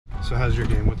So how's your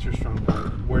game? What's your strong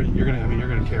point? Where you're gonna? I mean, you're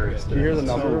gonna carry us. Do you hear the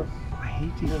number? I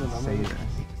hate to say this.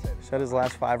 Said his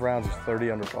last 5 rounds is 30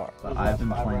 under par. But I've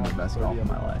been playing the best golf of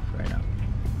my life right now.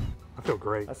 I feel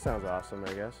great. That sounds awesome,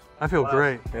 I guess. I feel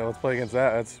great. Yeah, let's play against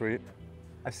that. That's sweet.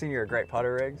 I've seen you're a great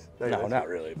putter, Riggs. No, not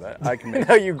really, but I can make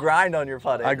No, you grind on your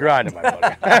putting. I grind in my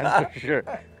putter, that's for sure.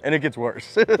 And it gets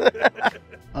worse.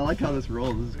 I like how this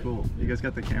rolls. This is cool. You guys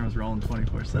got the cameras rolling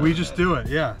 24/7. We just do it,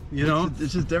 yeah. You know,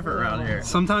 it's just different around here.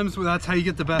 sometimes that's how you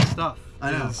get the best stuff.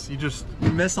 I know.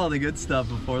 You miss all the good stuff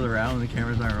before the round when the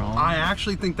cameras aren't rolling. I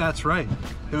actually think that's right.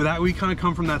 That we kind of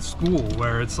come from that school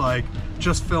where it's like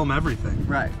just film everything.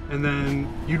 Right. And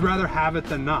then you'd rather have it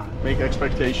than not. Make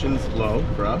expectations low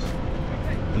for us,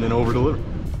 and then over deliver.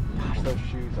 Gosh, those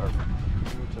shoes are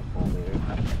beautiful,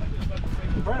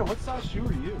 dude. Brandon, what size shoe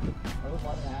are you?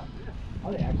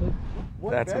 Are they actually?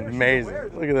 That's amazing.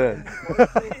 Look at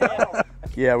that.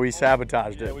 Yeah, we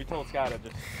sabotaged it. Yeah, we told Scott to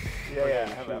just.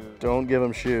 Don't give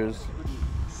him shoes.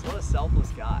 What a selfless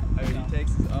guy. I mean, he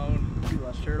takes his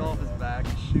own shirt off his back,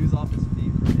 shoes off his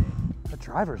feet for me. The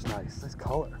driver's nice. Nice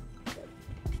color.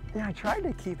 Yeah, I tried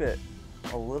to keep it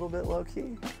a little bit low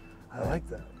key. I like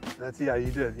that. Yeah, you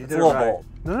did. You did a it little right.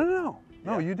 bold.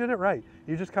 No, you did it right.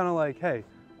 You just kind of like, hey,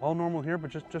 all normal here,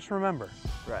 but just remember.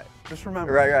 Right. Just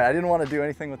remember. Right. I didn't want to do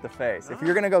anything with the face. If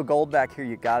you're gonna go gold back here,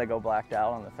 you gotta go blacked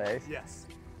out on the face. Yes.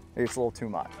 It's a little too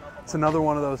much. It's another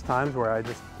one of those times where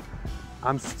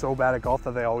I'm so bad at golf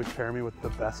that they always pair me with the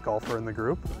best golfer in the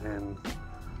group, and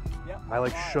I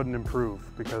like shouldn't improve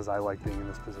because I like being in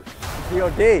this position.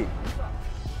 DOD.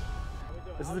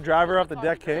 This is the driver off the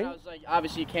deck king? I was like,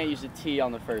 obviously you can't use the tee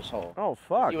on the first hole. Oh,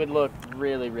 fuck. You would look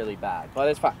really, really bad. But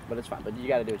it's fine. But you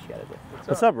gotta do what you gotta do.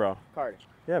 What's up, bro? Carter.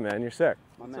 Yeah, man, you're sick.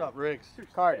 What's up, Riggs?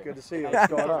 Carter. Good to see you. What's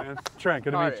going on? Trent,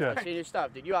 good to meet you. I've seen your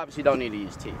stuff, dude. You obviously don't need to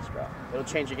use tees, bro. It'll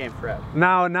change your game forever.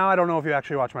 Now I don't know if you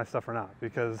actually watch my stuff or not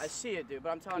because I see it, dude. But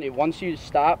I'm telling you, once you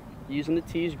stop using the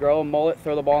tees, grow a mullet,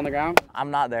 throw the ball on the ground.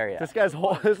 I'm not there yet. This guy's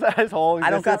whole I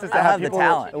don't existence is to have have the people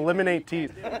talent. eliminate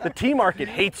tees. The tee market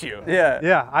hates you.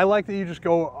 Yeah. I like that you just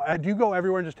go. Do you go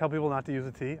everywhere and just tell people not to use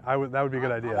a tee? That would be a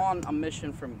good idea. I'm on a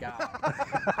mission from God.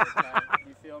 Okay?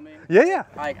 You feel me? Yeah.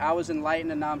 Like I was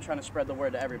enlightened and now I'm trying to spread the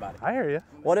word to everybody. I hear you.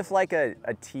 What if like a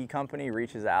tea company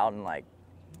reaches out and like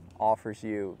offers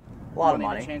you a lot of To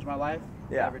money? change my life?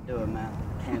 Yeah. Never do it, man.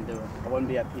 Can't do it. I wouldn't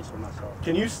be at peace with myself.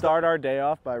 Can you start our day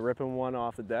off by ripping one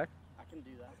off the deck? I can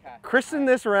do that. Okay. Christen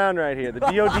this round right here, the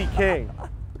DOD king.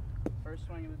 First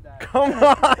swing of the day. Come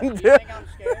on, You dude. think I'm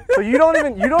scared? So you don't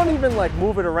even like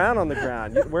move it around on the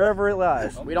ground, wherever it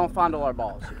lies. We don't fondle our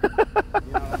balls. You know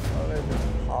what I'm saying? It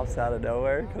just pops out of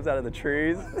nowhere, comes out of the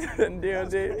trees, and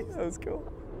DOD. That was cool.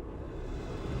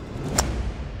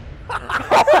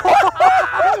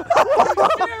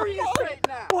 Serious right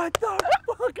now. What the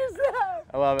fuck is that?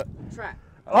 I love it. Trent,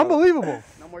 Unbelievable.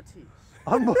 no more tees.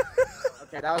 Unbelievable.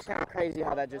 Okay, that was kind of crazy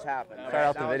how that just happened. Start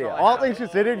out the video. All things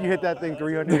considered, you hit that thing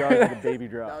 300 yards with a baby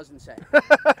That drop. was insane.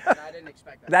 I didn't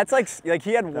expect that. That's like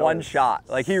he had one shot.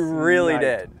 Like he really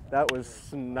did. That was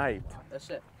sniped. That's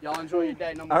it. Y'all enjoy your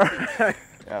day. No more All tees. right.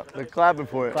 Yeah, they're clapping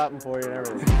for you. Clapping for you and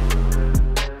everything.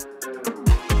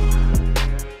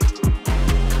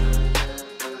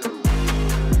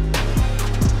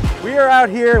 We are out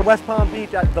here in West Palm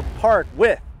Beach at the park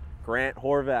with Grant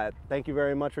Horvat. Thank you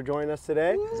very much for joining us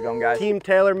today. How's it going, guys? Team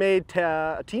TaylorMade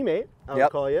teammate, I would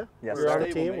call you. Yes, We're on sir.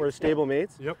 a team. We're stable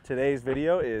mates. Yep. Today's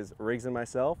video is Riggs and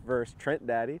myself versus Trent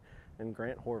Daddy and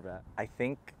Grant Horvat. I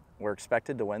think we're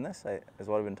expected to win this, is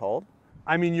what I've been told.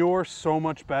 I mean, you're so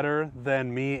much better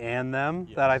than me and them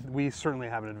that we certainly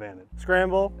have an advantage.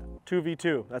 Scramble,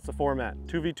 2v2. That's the format.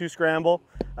 2v2 scramble.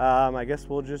 I guess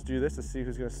we'll just do this to see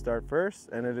who's going to start first,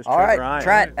 and it is All Trent right, Ryan.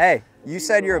 Trent. Hey, you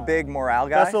said you're a big morale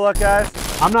guy. Best of luck, guys.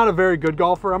 I'm not a very good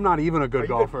golfer. I'm not even a good Are you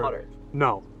good golfer. putter?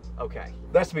 No. Okay.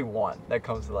 There has to be one that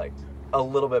comes to like a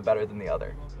little bit better than the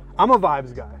other. I'm a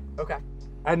vibes guy. Okay.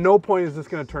 At no point is this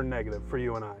going to turn negative for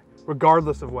you and I,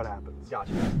 regardless of what happens.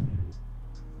 Gotcha.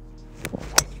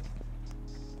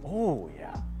 Oh,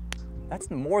 yeah. That's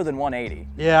more than 180.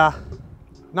 Yeah.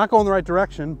 Not going the right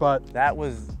direction, but That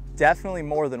was definitely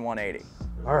more than 180.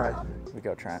 all right. Here we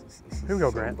go, Trent. Here we go,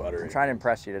 Grant. I'm trying to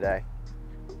impress you today.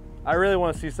 I really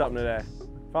want to see something today.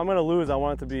 If I'm going to lose, I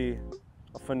want it to be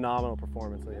a phenomenal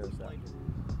performance on the other side.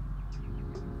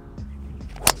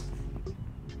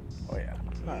 Oh,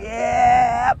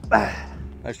 yeah. Yep.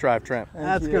 Nice drive, Trent.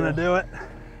 That's going to do it.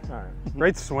 All right.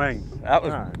 Great swing. That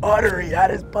was buttery.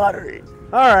 That is buttery.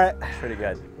 All right. Pretty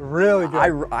good. Really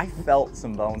good. I felt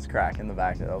some bones crack in the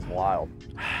back there. That was wild.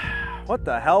 What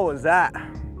the hell was that?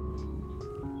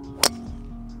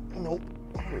 Nope.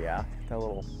 Oh, yeah. That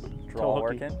little Toe draw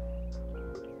hooky. working.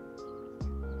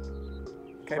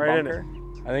 Okay, Right in bunker.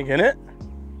 I think in it.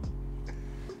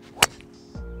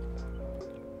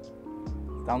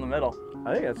 Down the middle.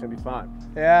 I think that's gonna be fine.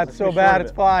 Yeah, it's so be short bad. of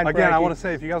It's it. fine. Again, I Frankie. want to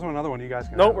say, if you guys want another one, you guys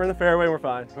can. Nope, have we're it. in the fairway. We're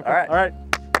fine. All right. All right.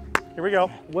 Here we go.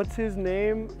 What's his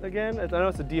name again? I know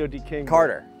it's a DOD King.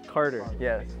 Carter. Carter.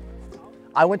 Yes.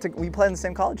 We played on the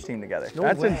same college team together. No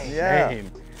That's way.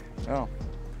 insane. Yeah. Oh.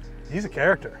 He's a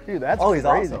character. Dude, that's Oh, he's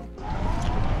crazy. awesome.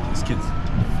 This kid's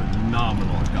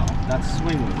phenomenal at golf. That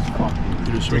swing was fucking.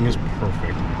 Dude, his swing is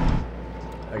perfect.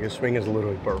 Like his swing is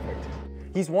literally perfect.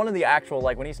 He's one of the actual,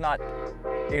 like, when he's not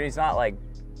like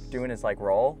doing his like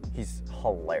roll, he's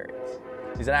hilarious.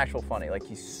 He's an actual funny, like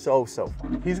he's so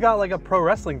funny. He's got like a pro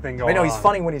wrestling thing going I know on. he's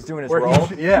funny when he's doing his Where roll.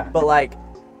 yeah. But like,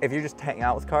 if you just hang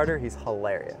out with Carter, he's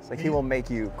hilarious. Like he will make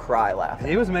you cry laughing.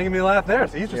 He was making me laugh there,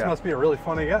 so he just Yeah. must be a really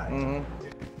funny guy.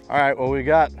 All right, well, we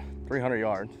got 300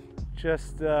 yards.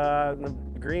 Just the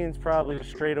green's probably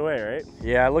straight away, right?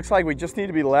 Yeah, it looks like we just need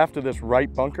to be left of this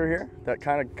right bunker here that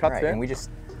kind of cuts Right, in. and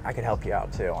I could help you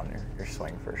out too on your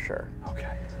swing for sure.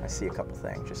 Okay. I see a couple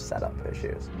things, just setup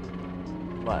issues.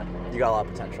 But you got a lot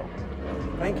of potential.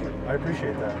 Thank you. I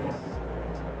appreciate that.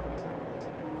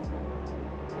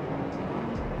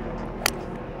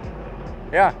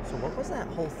 Yeah, So what was that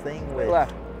whole thing with?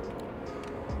 left.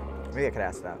 Maybe I could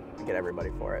ask them, get everybody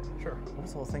for it. Sure. What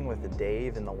was the whole thing with the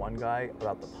Dave and the one guy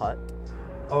about the putt?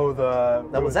 Oh,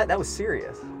 That was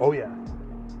serious. Oh yeah,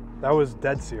 that was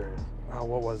dead serious. Oh,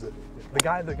 what was it? The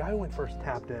guy who went first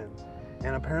tapped in,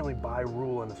 and apparently by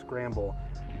rule in a scramble,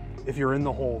 if you're in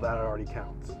the hole, that already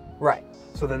counts. Right.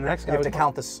 So then the next guy You have to was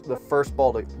count the first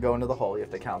ball to go into the hole. You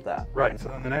have to count that. right. So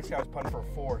then the next guy was putting for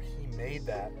 4. He made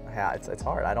that. Yeah, it's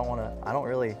hard. I don't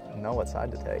really know what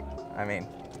side to take. I mean,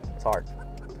 it's hard.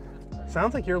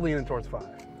 Sounds like you're leaning towards 5.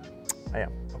 I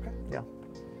am. Okay. Yeah.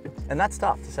 And that's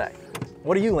tough to say.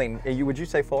 What do you lean? Would you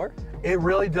say 4? It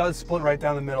really does split right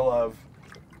down the middle of.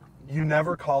 You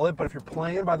never call it, but if you're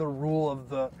playing by the rule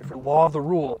of if you're law of the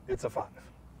rule, it's a 5.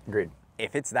 Agreed.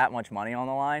 If it's that much money on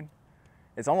the line,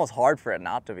 it's almost hard for it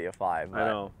not to be a 5. I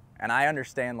know. And I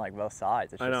understand like both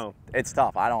sides. It's I know. It's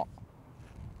tough. I don't.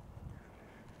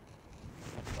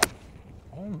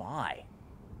 Oh my.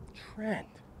 Trent,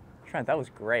 that was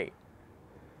great.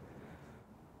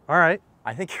 All right.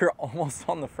 I think you're almost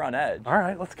on the front edge. All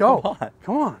right. Let's go. Come on.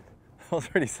 Come on. That was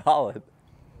pretty solid.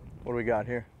 What do we got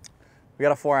here? We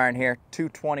got a 4-iron here,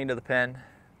 220 to the pin.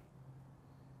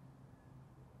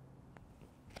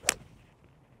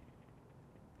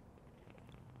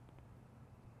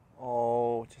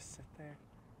 Oh, just sit there.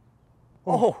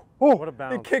 Oh, What a it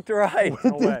bounce. kicked right.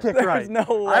 No way. kick There's right. no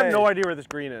way. I have no idea where this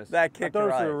green is. That I kicked thought it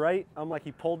was to right. the right. I'm like,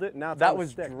 he pulled it, and now it's That on the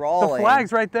was stick. The drawing.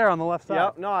 flag's right there on the left side.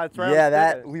 Yep, no, it's right Yeah, on the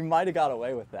that stick. we might have got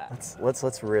away with that.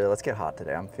 Let's get hot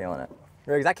today. I'm feeling it.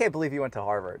 Riggs, I can't believe you went to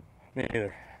Harvard. Me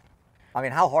neither. I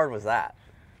mean, how hard was that?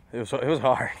 It was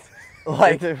hard.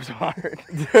 Like, it was hard.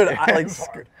 dude, I was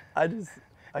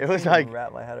can't was even like-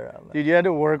 wrap my head around that. Dude, you had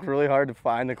to work really hard to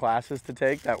find the classes to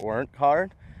take that weren't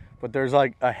hard, but there's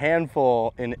like a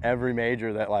handful in every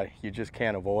major that like you just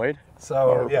can't avoid.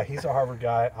 So yeah, he's a Harvard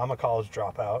guy. I'm a college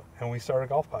dropout, and we started a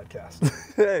golf podcast.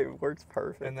 Hey, it works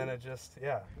perfect. And then it just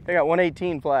I got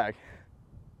 118 flag.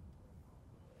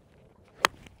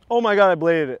 Oh my God, I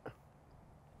bladed it.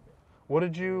 What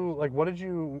did you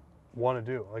want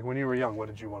to do? Like when you were young, what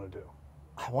did you want to do?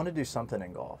 I want to do something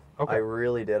in golf. Okay. I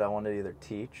really did. I wanted to either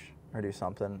teach or do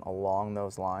something along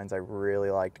those lines. I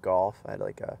really liked golf. I had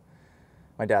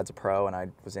my dad's a pro and I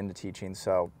was into teaching,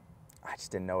 so I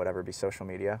just didn't know it would ever be social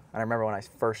media. And I remember when I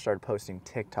first started posting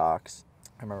TikToks,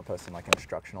 I remember posting like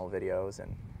instructional videos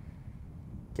and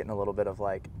getting a little bit of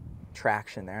like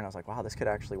traction there. And I was like, wow, this could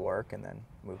actually work. And then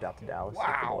moved out to Dallas with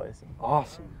the boys. And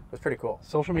Awesome. it was pretty cool.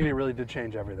 Social media really did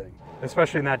change everything,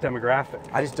 especially in that demographic.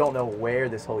 I just don't know where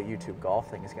this whole YouTube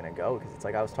golf thing is going to go, because it's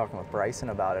like I was talking with Bryson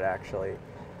about it actually,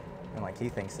 and like he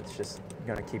thinks it's just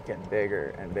going to keep getting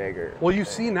bigger and bigger. Well, you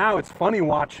see now, it's funny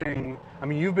watching. I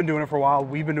mean, you've been doing it for a while.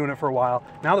 We've been doing it for a while.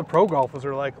 Now the pro golfers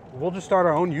are like, we'll just start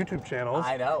our own YouTube channels.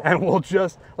 I know. And we'll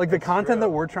just, like the content that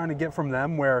we're trying to get from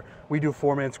them, where we do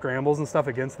 4-man scrambles and stuff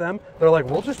against them, they're like,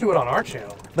 we'll just do it on our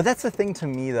channel. But that's the thing to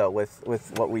me though with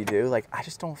what we do. Like I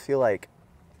just don't feel like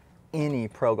any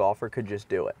pro golfer could just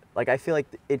do it. Like I feel like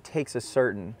it takes a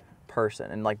certain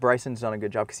person, and like Bryson's done a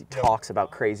good job because he talks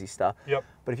about crazy stuff. Yep.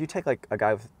 But if you take like a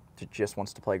guy who just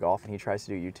wants to play golf and he tries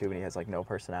to do YouTube and he has like no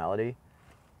personality,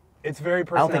 It's very I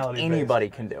don't personality think anybody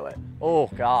can do it. Oh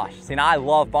gosh. See, now I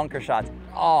love bunker shots.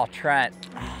 Oh, Trent.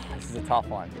 This is a tough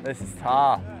one. This is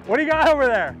tough. What do you got over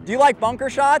there? Do you like bunker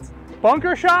shots?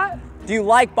 Bunker shot? Do you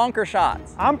like bunker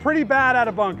shots? I'm pretty bad out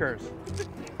of bunkers.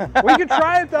 We can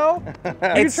try it though.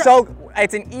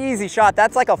 It's an easy shot.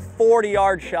 That's like a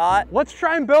 40-yard shot. Let's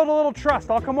try and build a little trust.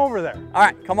 I'll come over there. All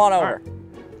right, come on over.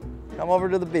 Right. Come over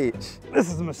to the beach.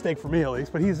 This is a mistake for me at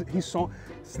least, but he's so,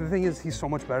 the thing is he's so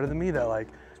much better than me that like,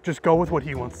 just go with what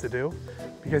he wants to do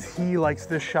because he likes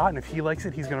this shot, and if he likes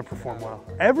it, he's gonna perform well.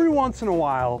 Every once in a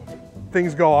while,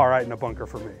 things go all right in a bunker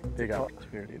for me. Big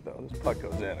opportunity though. This putt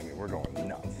goes in. I mean, we're going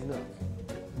nuts.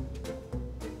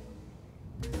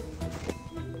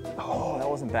 Oh, that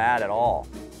wasn't bad at all.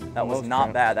 That was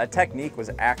not bad. That technique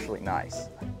was actually nice.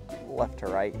 Left to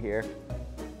right here.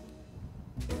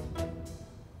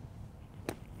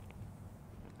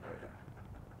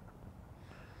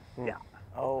 Yeah.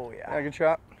 Oh, yeah. Yeah, good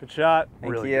shot. Good shot.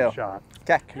 Thank you. Good shot.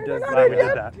 Okay. He does, Glad we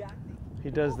did that. he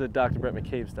does the Dr. Brett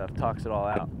McCabe stuff, talks it all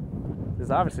out.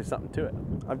 There's obviously something to it.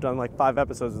 I've done like 5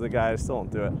 episodes with the guy, I still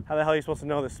don't do it. How the hell are you supposed to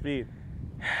know the speed?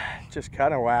 Just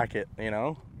kind of whack it, you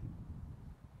know?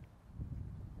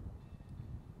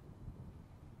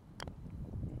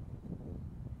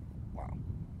 Wow.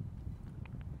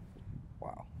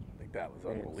 Wow. I think that was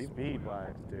unbelievable.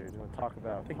 Speed-wise, dude. You want to talk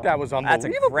about? I think that was That's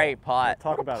unbelievable. a great putt.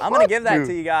 Talk about it. I'm going to give that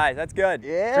to you guys. That's good.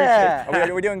 Yeah.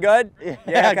 Are we doing good? Yeah,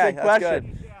 okay, good that's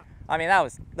question. good. I mean,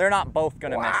 they're not both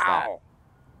going to miss that. Wow.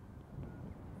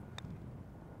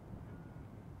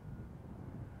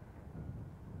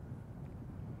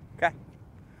 Okay.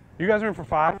 You guys are in for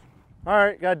 5. All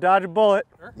right, got to dodge a bullet.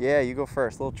 Yeah, you go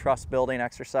first. A little trust building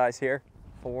exercise here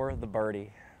for the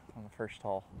birdie on the first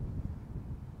hole.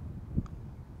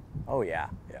 Oh, yeah.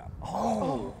 Yeah.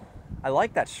 Oh, I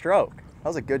like that stroke. That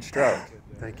was a good stroke.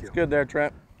 Thank you. Good there,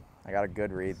 Trent. I got a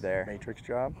good read there. Matrix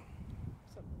job.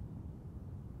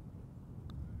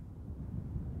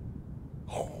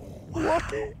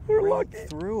 Lucky. We're lucky.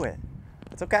 Through it.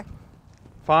 It's okay.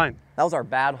 Fine. That was our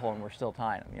bad hole, and we're still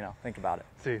tying them. You know, think about it.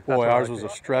 See, that's Boy, what I ours like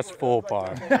was to a stressful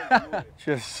par.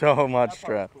 Just so much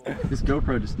stress. This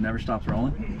GoPro just never stops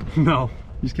rolling. do. No,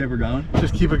 You just kept her going.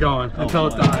 just keep it going until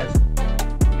it boy. dies.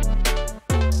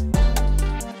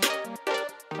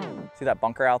 See that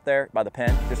bunker out there by the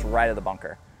pin? Just right of the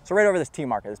bunker. So right over this tee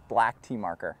marker, this black tee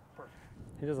marker.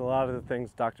 He does a lot of the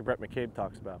things Dr. Brett McCabe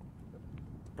talks about.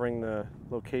 Bring the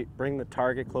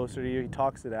target closer to you. He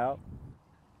talks it out.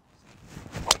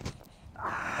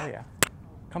 Oh yeah.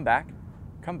 Come back.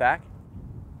 Come back.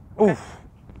 Oof.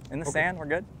 In the sand, we're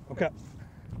good. Okay.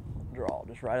 Draw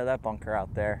just right of that bunker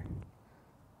out there.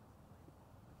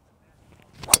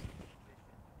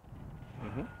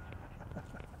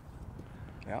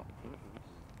 Yeah.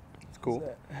 It's cool.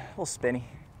 A little spinny.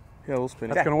 Yeah, a little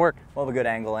spinny. That's gonna work. We'll have a good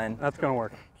angle in. That's gonna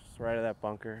work. Just right of that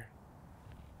bunker.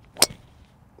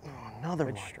 Another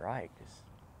Good one. strike. Just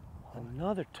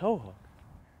Another toe hook.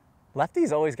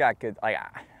 lefty's always got good, like,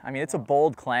 I mean, it's a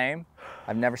bold claim.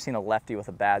 I've never seen a lefty with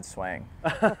a bad swing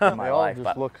in my They all life, just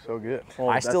but look so good. Oh,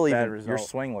 I that's still bad even, your result.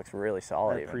 swing looks really I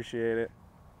solid even. appreciate it.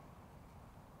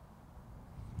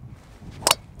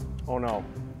 Oh no.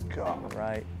 God.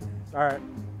 Right. All right.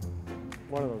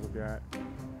 One of those will be all right.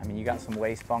 I mean, you got some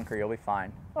waist bunker, you'll be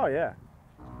fine. Oh yeah.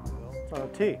 It's on a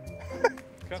tee.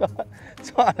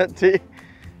 It's on a tee.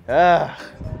 Ah.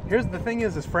 Here's the thing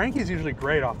is Frankie's usually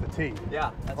great off the tee.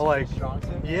 Yeah, that's Like, strong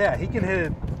suit. yeah, he can hit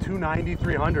it 290,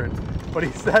 300, but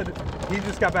he said he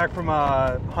just got back from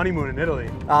a honeymoon in Italy.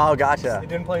 Oh, gotcha. He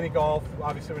didn't play any golf,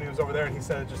 obviously, when he was over there, and he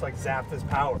said it just like zapped his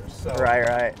powers. So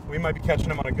Right. we might be catching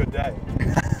him on a good day.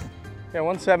 Yeah,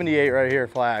 178 right here,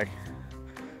 flag.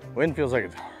 Wind feels like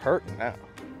it's hurting now.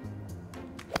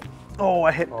 Oh,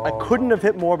 I couldn't have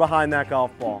hit more behind that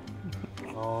golf ball.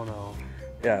 Oh no.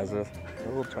 Yeah, it's a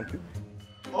little chunky.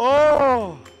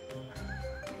 Oh.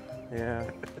 Yeah.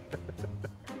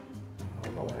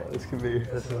 Oh, this could be.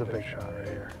 This is a big shot right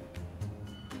here.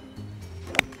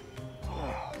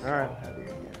 All right.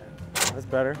 That's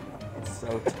better. It's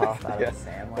so tough out Yeah, of the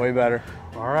sand. way better.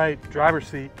 All right, driver's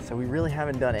seat. So we really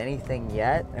haven't done anything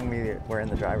yet, and we're in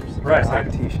the driver's seat. Right. That's our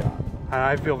tee shot.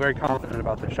 I feel very confident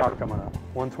about this shot coming up.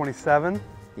 127.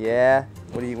 Yeah.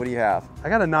 What do you have? I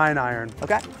got a 9 iron.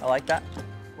 Okay, I like that.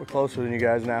 We're closer than you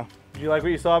guys now. Did you like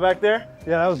what you saw back there?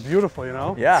 Yeah, that was beautiful, you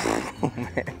know? Yeah.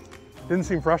 Didn't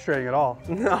seem frustrating at all.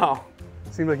 No.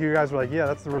 Seemed like you guys were like, yeah,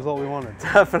 that's the result we wanted.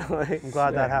 Definitely. I'm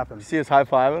glad that happened. See us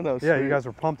high-fiving? That was Yeah, sweet. you guys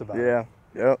were pumped about it. Yeah.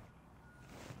 Yep.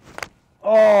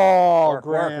 Oh,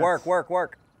 Work.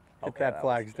 Hit Okay, that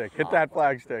flag stick. Hit that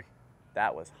flag stick.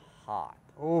 That was hot.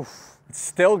 Oof. It's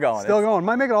still going. Still going.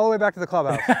 Might make it all the way back to the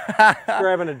clubhouse.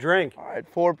 Grabbing a drink. All right,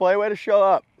 Fore Play, way to show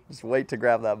up. Just wait to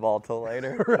grab that ball till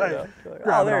later. Right. Yeah.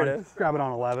 Grab Oh, there on, it is. Grab it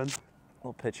on 11.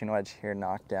 Little pitching wedge here,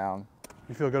 knocked down.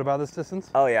 You feel good about this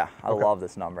distance? Oh yeah, I Okay. love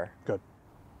this number. Good.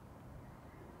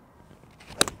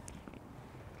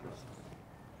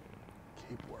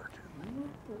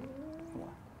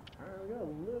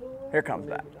 Here comes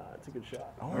that. That's a good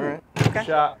shot. Oh, All right. okay.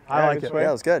 Shot. I like it. Yeah,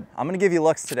 that was good. I'm gonna give you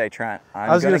looks today, Trent. I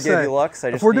I'm was gonna gonna give say, you looks. I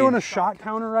if just we're doing need- a shot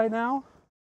counter right now,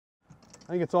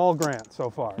 I think it's all Grant so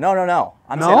far. No.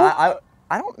 I'm No? saying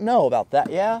I don't know about that.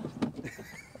 Yeah,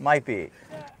 might be.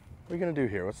 What are you gonna do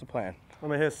here? What's the plan? I'm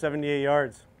gonna hit 78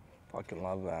 yards. Fucking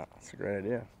love that. That's a great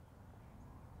idea.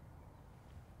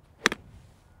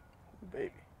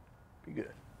 Baby, be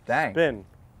good. Dang. Spin.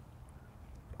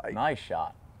 Nice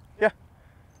shot.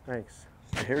 Thanks.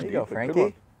 Here There you go, Good Frankie.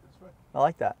 one. I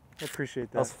like that. I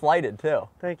appreciate That was that. flighted too.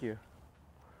 Thank you.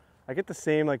 I get the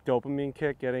same like dopamine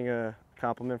kick getting a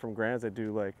compliment from Grant as I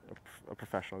do like a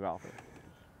professional golfer.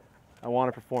 I want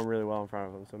to perform really well in front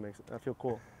of them, so it makes I feel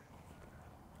cool.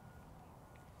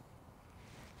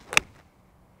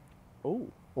 Oh,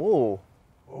 Ooh.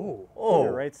 Oh. Oh.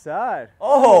 right side.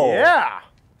 Oh. Yeah.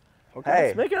 Okay. Hey,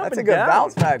 Let's make it up that's a and good down.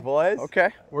 bounce back, boys. Okay.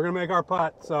 We're gonna make our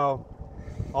putt, so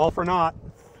all for naught.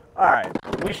 All right.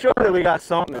 We showed that we got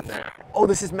something in there. Oh,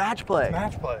 this is match play.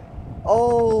 Match play.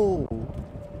 Oh.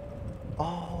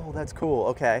 Oh, that's cool.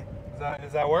 Okay.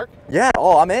 Does that work? Yeah.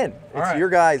 Oh, I'm in. All It's right. your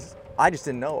guys. I just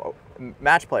didn't know.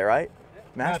 Match play, right?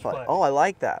 Match play. Oh, I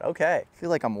like that. Okay. I feel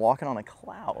like I'm walking on a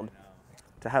cloud.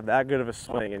 To have that good of a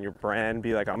swing and your brand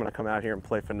be like, I'm gonna come out here and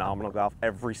play phenomenal golf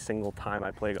every single time I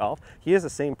play golf. He has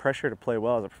the same pressure to play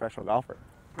well as a professional golfer.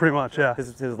 Pretty much, yeah.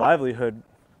 His livelihood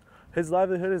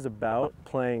is about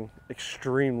playing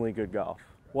extremely good golf.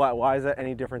 Why is that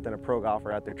any different than a pro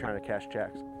golfer out there trying to cash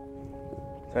checks?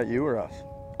 Is that you or us?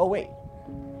 Oh, wait.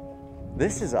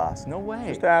 This is us. No way.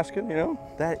 Just asking, you know?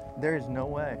 There is no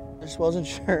way. Just wasn't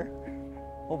sure.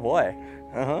 Oh, boy.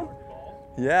 Uh-huh.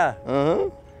 Yeah. Uh-huh.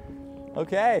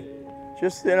 Okay.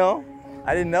 Just, you know,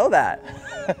 I didn't know that.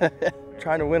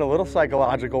 trying to win a little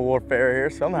psychological warfare here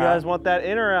You somehow. guys want that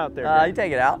in or out there? You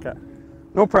take it out. Okay.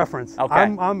 No preference. Okay.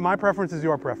 My preference is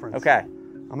your preference. Okay.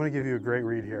 I'm gonna give you a great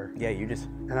read here, Yeah, you just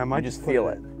and I might just put feel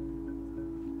it.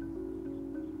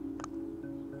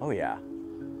 Oh yeah.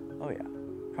 Oh yeah.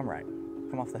 Come right.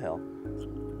 Come off the hill.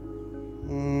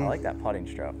 I like that putting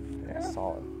stroke. Yeah,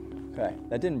 solid. Okay.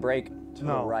 That didn't break to the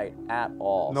No. right at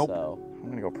all. Nope. So I'm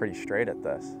gonna go pretty straight at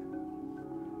this.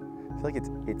 I feel like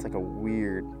it's like a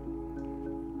weird.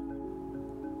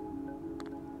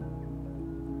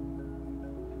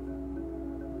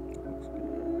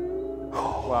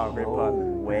 Wow, great putt.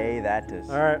 Way that is.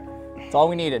 All right. It's all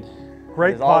we needed.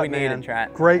 Great That's putt, all we man. needed,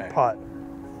 Trent. Great Okay. putt.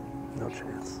 No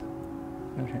chance.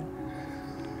 Okay.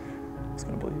 I was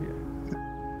gonna believe you.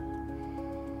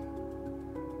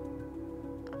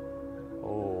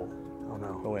 Oh. Oh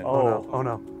no. Go in. Oh no. Oh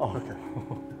no. Oh. Okay.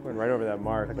 Went right over that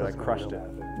mark, but I That's gonna crushed be it.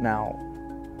 real bad.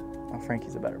 Now,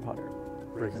 Frankie's a better putter.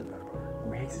 Riggs is a better putter.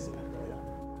 Riggs is a better.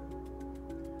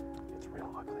 It's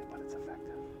real ugly, but it's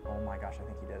effective. Oh my gosh, I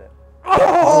think he did it.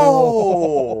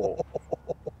 Oh!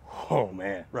 Oh,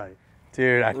 man. Right.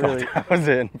 Dude, I Really? thought that was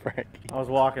in, Frankie. I was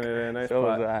walking it in. Nice So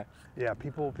was putt. I. Yeah,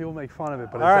 people make fun of it,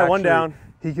 but All it's right, actually, one down.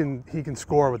 He can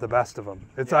score with the best of them.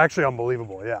 It's actually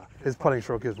unbelievable. Yeah, his putting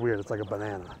stroke is weird. It's like a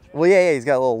banana. Well, yeah, he's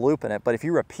got a little loop in it, but if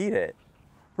you repeat it,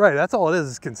 Right. That's all it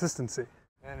is consistency.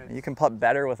 you can putt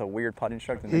better with a weird putting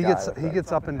stroke than He the guy gets with he the-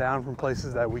 gets up and down from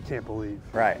places that we can't believe.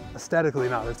 Right. Aesthetically,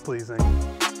 not as pleasing.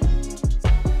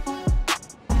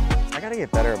 I gotta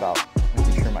get better about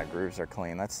making sure my grooves are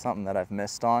clean. That's something that I've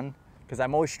missed on because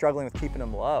I'm always struggling with keeping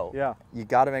them low. Yeah. You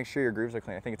gotta make sure your grooves are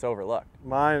clean. I think it's overlooked.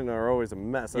 Mine are always a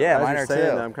mess. Yeah, As mine you're are saying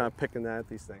too. that, I'm kind of picking that at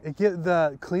these things. It get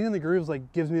the cleaning the grooves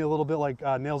like gives me a little bit like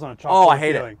nails on a chalkboard. Oh, I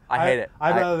hate it. feeling. I hate it.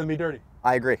 I'd I- rather than be dirty.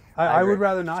 I agree. I agree. would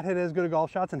rather not hit as good of golf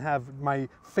shots and have my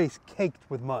face caked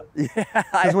with mud. Yeah.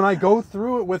 Because when I go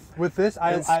through it with this,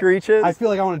 It screeches? I feel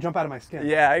like I want to jump out of my skin.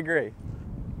 Yeah, I agree.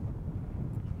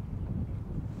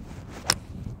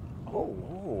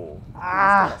 Oh,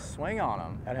 got a swing on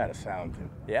him. That had a sound, too.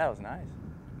 Yeah, it was nice.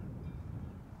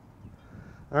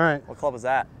 All right, What club was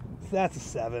that? that's a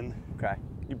 7. Okay.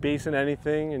 You basing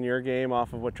anything in your game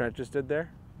off of what Trent just did there?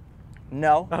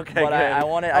 No. Okay, But good. I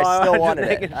wanted. Oh, I I'm still just wanted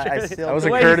making it. I sure. still. That was The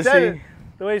a way he said courtesy. it-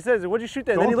 The way he says it, what'd you shoot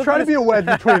that? And then he Don't looked try at to his- be a wedge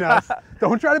between us.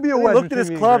 Don't try to be a He wedge looked at between his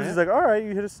me and clubs. Grant. He's like, all right, you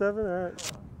hit a 7. All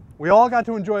right. We all got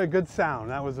to enjoy a good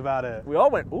sound. That was about it. We all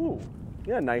went, ooh, you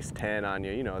got a nice tan on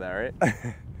you. You know that,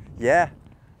 right? Yeah.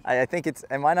 I think it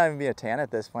might not even be a tan at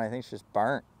this point. I think it's just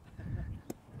burnt.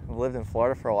 I've lived in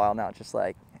Florida for a while now. It's just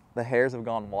like the hairs have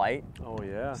gone white. Oh,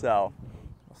 yeah. So I'll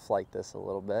flight this a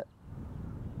little bit.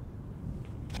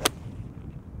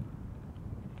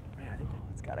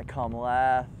 It's got to come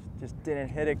left. Just didn't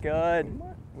hit it good.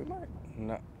 We might.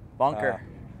 No. Bunker.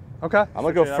 Okay. I'm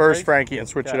going to go it up, first, Riggs? Frankie, and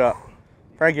switch Okay. it up.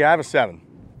 Frankie, I have a 7.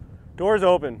 Doors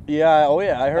open. Yeah, oh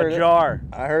yeah, I heard Ajar.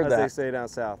 I heard as that. they say down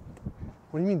south.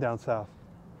 What do you mean down south?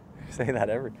 Say that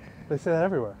every. They say that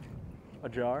everywhere.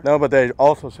 Ajar. No, but they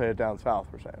also say it down south,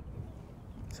 we're saying.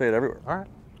 Say it everywhere. All right.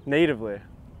 Natively.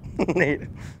 Native.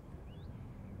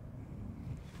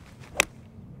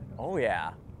 Oh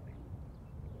yeah.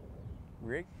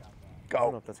 Rick. I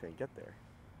don't know if that's gonna get there.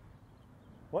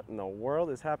 What in the world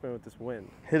is happening with this wind?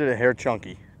 Hit it a hair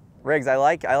chunky. Riggs, I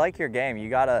like your game. You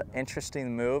got an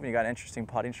interesting move, and you got an interesting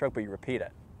putting stroke, but you repeat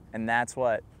it. And that's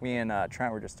what me and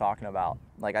Trent were just talking about.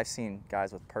 Like, I've seen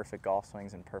guys with perfect golf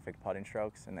swings and perfect putting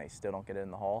strokes, and they still don't get it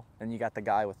in the hole. Then you got the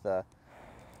guy with the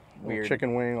weird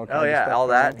chicken wing. All kinds Oh of yeah, stuff all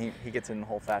that. around. He gets it in the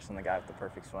hole faster than the guy with the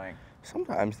perfect swing.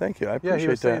 Sometimes, thank you. I Yeah, appreciate he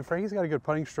was saying that. Frankie's got a good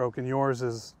putting stroke, and yours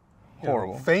is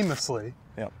Horrible. Famously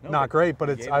Yep. not great. But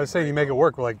it's. I was saying you make it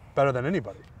work like better than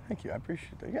anybody. Thank you. I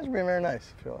appreciate that. You guys are being very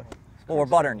nice, I feel like. Well, we're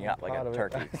buttering you up like Proud a of it.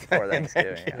 turkey before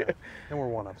Thanksgiving. Thank you. Yeah. And we're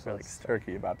one up, so Like it's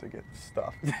turkey about to get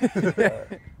stuffed.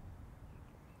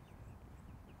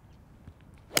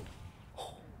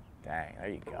 Dang, there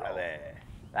you go.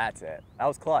 That's it. That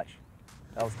was clutch.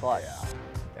 That was clutch.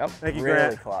 Yep. Thank you, Really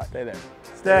Grant. clutch. Stay there.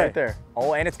 Stay. Right there.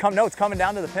 Oh, and it's coming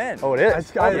down to the pin. Oh, it is.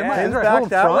 It's got yeah. pin's right Back in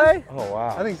that front. way? Oh, wow.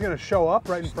 I think it's gonna show up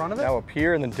right in front of it. Now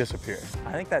appear and then disappear.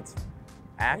 I think that's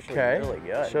actually Okay. really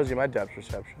good. Shows you my depth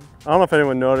perception. I don't know if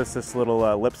anyone noticed this little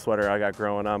lip sweater I got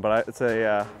growing on, but it's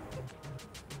a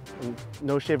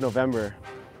No Shave November.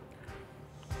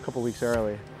 A couple weeks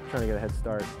early, trying to get a head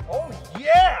start.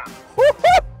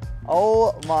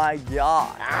 Oh my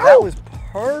God. That was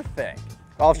perfect.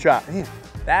 Golf shot.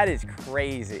 That is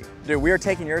crazy. Dude, we are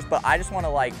taking yours, but I just want to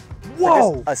like, for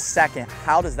Whoa. just a second,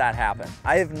 how does that happen?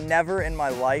 I have never in my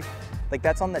life, like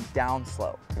that's on the down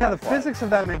slope. Yeah, the physics of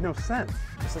that make no sense.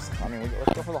 I mean,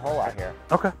 let's go for the hole out here.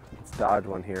 Okay. Let's dodge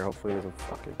one here. Hopefully it doesn't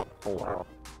fucking pull out.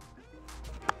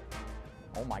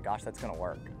 Oh my gosh, that's gonna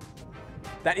work.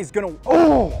 That is gonna,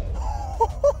 Oh!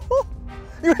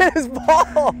 you hit his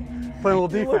ball. Play a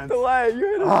little You defense. looked away, you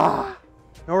hit his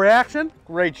No reaction?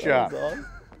 Great shot.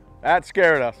 That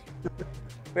scared us.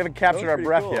 We haven't captured our pretty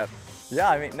breath cool. yet.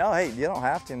 Yeah, I mean, no, hey, you don't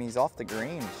have to. I mean, he's off the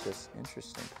green. It's just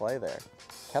interesting play there.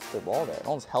 Kept the ball there. It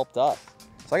almost helped us.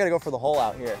 So I got to go for the hole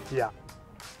out here. Yeah.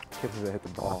 Kids would have hit the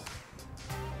ball.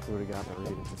 We would have gotten a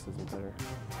read. It just isn't better.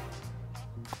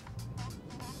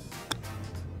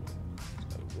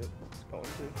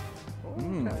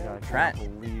 I Trent.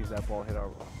 can't believe that ball hit our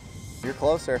ball. You're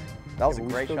closer. That was a but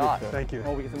we great still shot. get to- Thank you.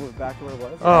 Oh, we get to move it back to where it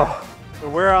was? Oh. So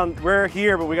we're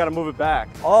here, but we got to move it back.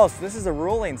 Oh, so this is a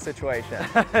ruling situation.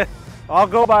 I'll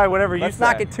go by whatever you Let's say.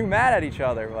 not get too mad at each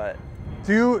other, but.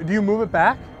 Do you move it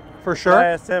back? For sure? I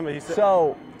asked him, but he said,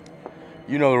 So,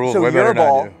 You know the rules so way better your than I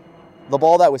ball, do. the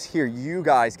ball that was here, you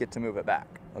guys get to move it back.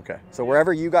 Okay. So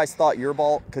wherever you guys thought your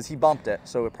ball, because he bumped it,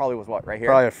 so it probably was what, right here?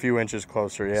 Probably a few inches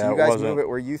closer, yeah. So you it guys wasn't move it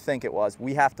where you think it was.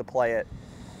 We have to play it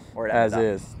or it as ended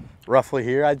up. is. Roughly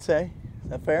here, I'd say.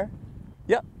 Is that fair?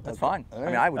 Yep, that's fine. All I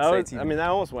mean, right. I would say it's I even, mean, that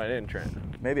almost went in,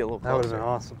 Trent. maybe a little That would have closer. been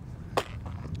awesome.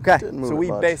 Okay, Didn't move so it we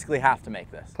much. basically have to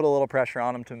make this. Put a little pressure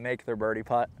on them to make their birdie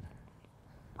putt.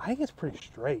 I think it's pretty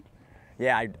straight.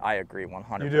 Yeah, I agree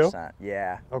 100%. You do?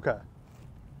 Yeah, Okay.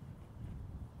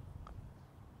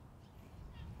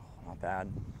 not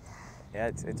bad. Yeah,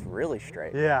 it's really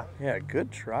straight. Yeah. Yeah,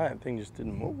 good try. That thing just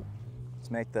didn't move. Let's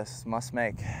make this, must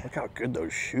make. Look how good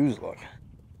those shoes look.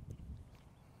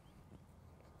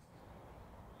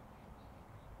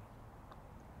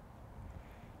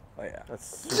 Oh yeah. That's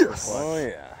super Yes! clutch. Oh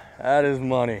yeah, that is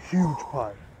money. Huge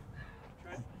putt.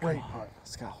 Great putt.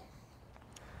 Let's go.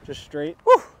 Just straight.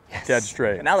 Dead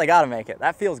straight. And now they gotta make it.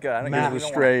 That feels good. I think Matt we was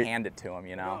don't straight. want to hand it to them,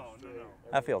 you know?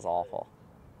 That feels awful.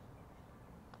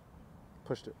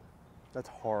 Pushed it. That's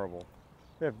horrible.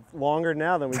 We have longer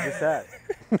now than we just had.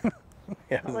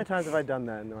 Yeah. How many times have I done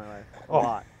that in my life? A Oh.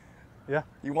 lot. Yeah.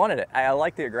 You wanted it. I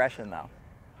like the aggression though.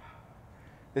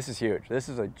 This is huge. This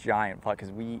is a giant putt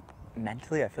because we,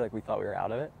 mentally, I feel like we thought we were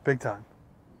out of it. Big time.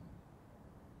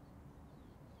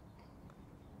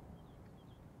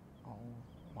 Oh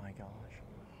my gosh.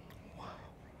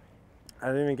 I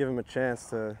didn't even give him a chance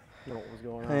to know what was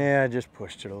going on. Yeah, I just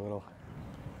pushed it a little.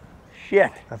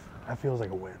 Shit. That feels like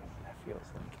a win. That feels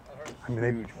like I mean,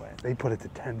 huge win. they put it to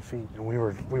 10 feet, and we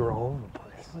were all over the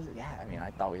place. Yeah, I mean, I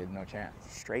thought we had no chance.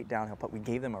 Straight downhill putt. We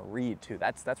gave them a read too.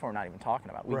 That's what we're not even talking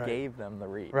about. We Right. gave them the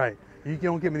read. Right. You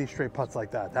don't get many straight putts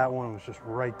like that. That one was just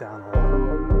right down the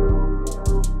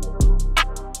line.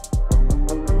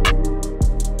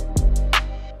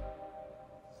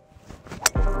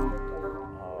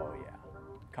 Oh yeah.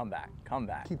 Come back. Come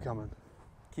back. Keep coming.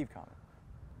 Keep coming.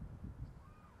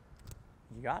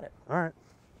 You got it. All right.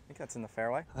 I think that's in the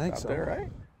fairway. I think Out so. there,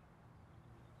 right?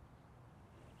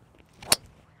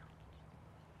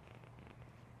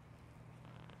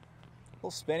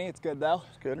 little spinny. It's good though.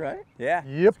 It's good, right? Yeah.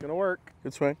 Yep. It's gonna work.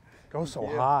 Good swing. Go so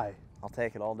high. I'll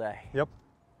take it all day. Yep.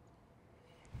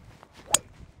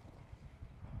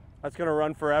 That's gonna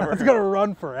run forever. It's gonna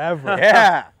run forever.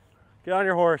 Yeah. Get on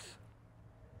your horse.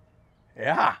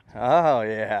 Yeah. Oh,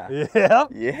 yeah. Yep.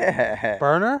 Yeah.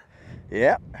 Burner.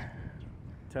 Yep.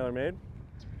 Tailor made.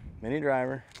 Mini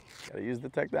driver. Gotta use the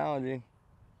technology.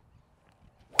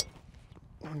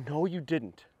 Oh, no, you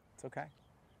didn't. It's okay.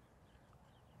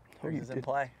 No, you Horse is in didn't.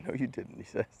 play. No, you didn't, he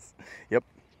says. Yep.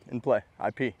 In play.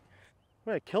 IP. I'm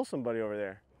gonna kill somebody over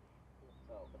there.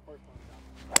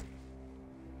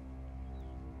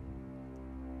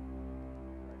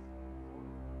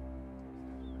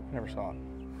 Never saw it.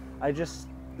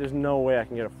 There's no way I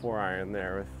can get a 4-iron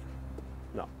there with,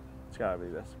 no, it's gotta be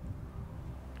this.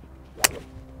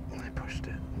 I pushed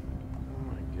it.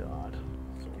 Oh my God.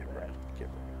 Get red. Get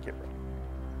red. Get red.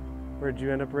 Where'd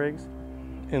you end up, Riggs?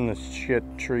 In the shit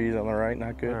trees on the right,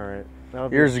 not good. All right. That'll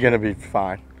be- Yours is gonna be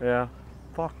fine. Yeah.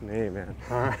 Fuck me, man.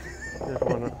 All right. Just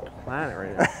on the planet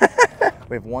right now.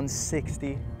 We have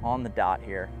 160 on the dot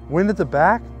here. Wind at the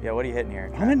back. Yeah, what are you hitting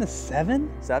here? I'm in a 7.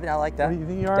 7, I like that. What do you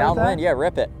think you are with that? Downwind, yeah,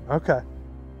 rip it. Okay.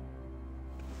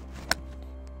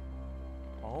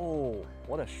 Oh,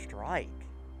 what a strike.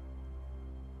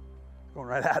 Going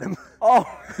right at him. Oh,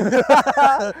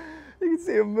 you can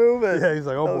see him moving. Yeah, he's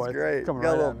like, oh that boy, was it's great. coming Got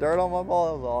right a little at me. dirt on my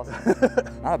ball. That was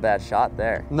awesome. Not a bad shot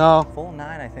there. No. Full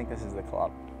 9, I think this is the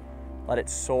club. Let it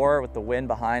soar with the wind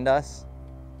behind us.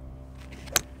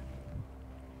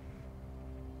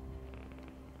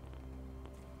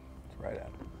 It's right at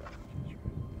it.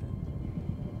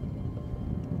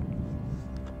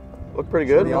 Looked pretty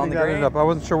good. Be on the Got it green. up. I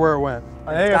wasn't sure where it went.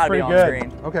 I think It's it's gotta be pretty on good. the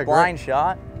green. Okay, Blind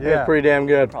shot. Yeah. It's pretty damn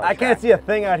good. Probably I can't track. see a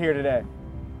thing out here today.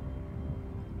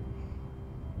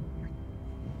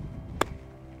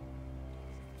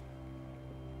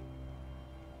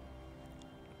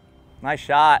 Nice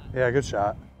shot. Yeah, good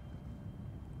shot.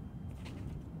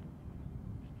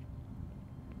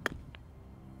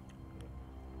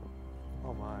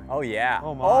 Oh my. Oh yeah.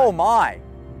 Oh, my. Oh my.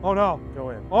 Oh no. Go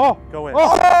in. Oh. Go in.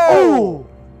 Oh.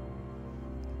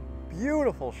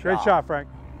 Beautiful shot. Great shot, Frank.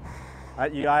 I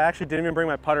actually didn't even bring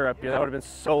my putter up here. That would have been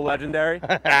so legendary.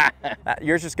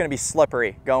 Yours just going to be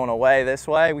slippery going away this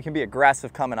way. We can be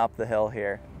aggressive coming up the hill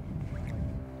here.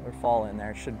 We're falling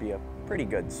there. Should be a pretty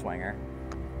good swinger.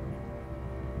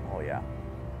 Oh yeah.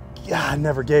 Yeah, I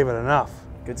never gave it enough.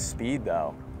 Good speed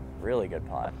though. Really good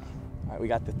putt. All right, we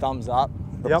got the thumbs up.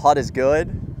 The Yep. putt is good.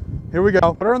 Here we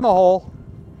go. Put her in the hole.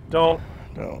 Don't.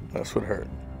 No, that's what hurt.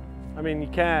 I mean, you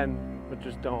can, but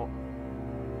just don't.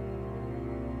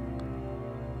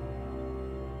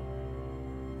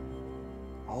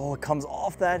 Oh, it comes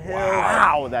off that hill.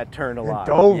 Wow, that turned a lot.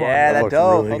 Dove on Yeah, it. that looked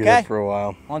dove. really Okay. good for a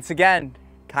while. Once again,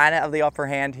 kind of the upper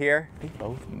hand here. They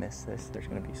both miss this. There's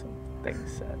going to be some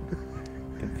things said.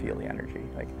 You can feel the energy.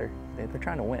 Like they're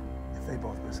trying to win. If they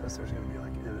both miss us, there's going to be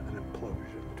like an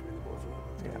implosion between the both of them.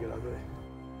 It's going to get ugly.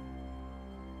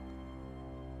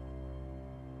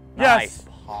 Yes. Nice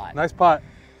putt. Nice putt.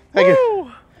 Thank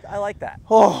you. I like that.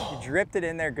 Oh, You dripped it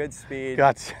in there. Good speed.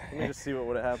 guts. Let me just see what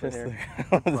would have happened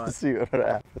here. Let's see what would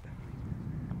happen.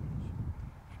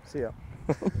 See ya.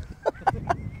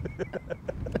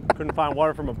 Couldn't find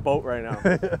water from a boat right now.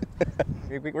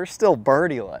 We're still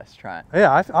birdieless, Trent.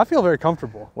 Yeah, I feel very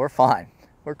comfortable. We're fine.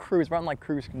 We're on like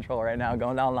cruise control right now,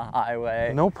 going down the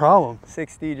highway. No problem.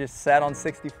 60 just set on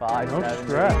 65. No 70.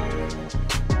 stress.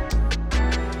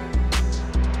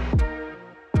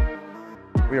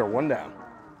 We are 1 down,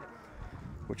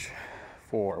 which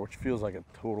feels like a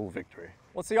total victory.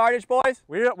 What's the yardage, boys?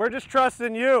 We're just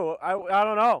trusting you. I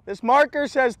don't know. This marker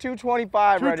says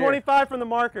 225 right here. 225 from the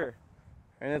marker.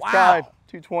 And it's Wow. probably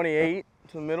 228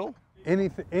 to the middle.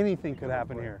 Anything could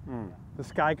happen here. The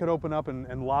sky could open up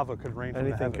and lava could rain from the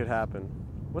Anything could heavens. happen.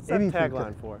 What's that Anything tagline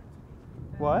could- for?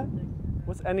 What?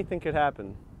 What's anything could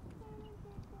happen?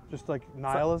 Just like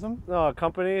nihilism? No, a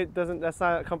company doesn't. That's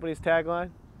not a company's tagline.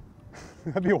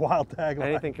 That'd be a wild tagline.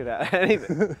 Anything could happen.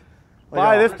 Anything. Like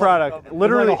Buy a- this product. Literally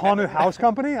Literally, a haunted house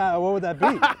company? What would that be?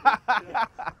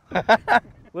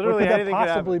 literally what could anything that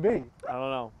possibly could happen. be? I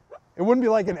don't know. It wouldn't be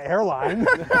like an airline.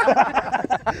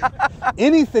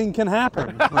 Anything can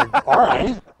happen. Like, all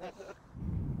right.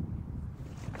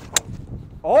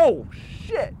 Oh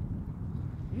shit!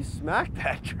 You smacked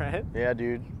that, Trent. Yeah,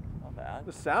 dude. Not bad.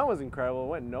 The sound was incredible. It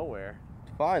went nowhere.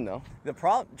 It's fine though. The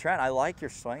problem, Trent, I like your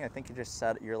swing. I think you just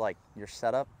you're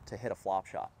set up to hit a flop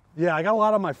shot. Yeah, I got a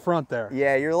lot on my front there.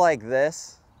 Yeah, you're like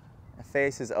this. The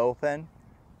face is open.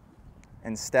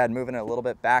 Instead, moving it a little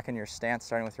bit back in your stance,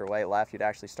 starting with your weight left, you'd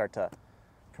actually start to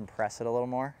compress it a little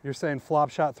more. You're saying flop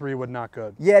shot 3 would not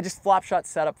good. Yeah, just flop shot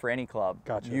setup for any club.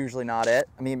 Gotcha. Usually not it.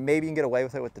 I mean, maybe you can get away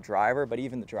with it with the driver, but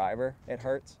even the driver, it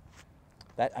hurts.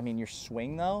 That, I mean, your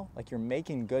swing though, like you're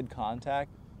making good contact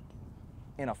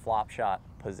in a flop shot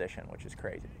position, which is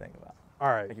crazy to think about. All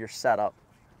right. Like you're set up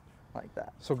like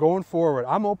that. So going forward,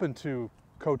 I'm open to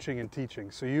coaching and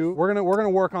teaching. So we're gonna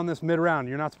work on this mid round.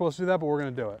 You're not supposed to do that, but we're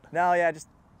gonna do it. No, yeah, just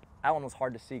that one was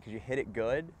hard to see because you hit it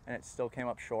good and it still came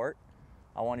up short.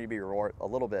 I want you to be a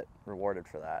little bit rewarded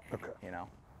for that. Okay. You know.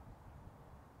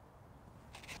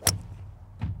 Jesus.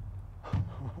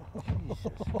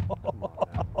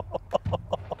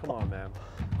 Come on, man.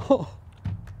 What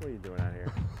are you doing out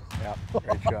here? Yeah,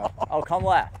 great shot. Oh, come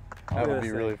left. That would this be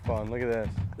thing. really fun. Look at this.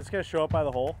 This gonna show up by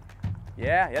the hole?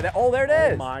 Yeah, yeah. Oh, there it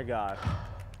is. Oh my God.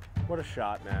 What a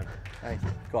shot, man. Thank you.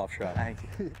 Golf shot. Thank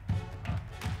you.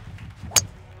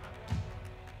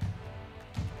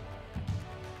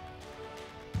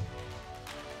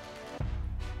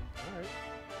 All right.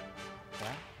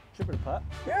 Yeah. Chipping a putt.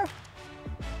 Yeah.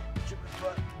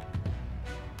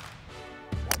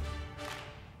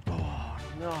 Oh,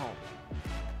 no.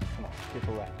 Come on, kick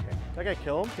a left. Okay. Did that guy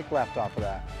kill him? Kick left off of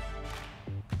that.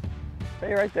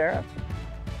 Stay right there.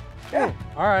 Yeah.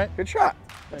 All right. Good shot.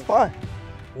 That's fun.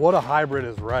 What a hybrid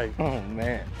is right. Oh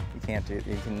man.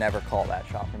 You can never call that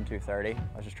shot from 230.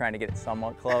 I was just trying to get it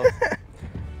somewhat close.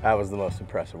 That was the most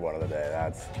impressive one of the day.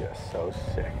 That's just so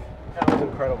sick. That was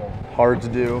incredible. Hard to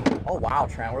do. Oh wow,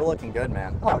 Trent, we're looking good,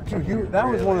 man. Oh, dude, that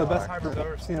was Really one of the best are. hybrids I've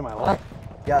ever seen in my life.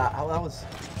 Yeah,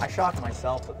 I shocked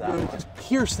myself with that Dude, one. just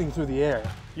piercing through the air.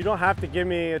 You don't have to give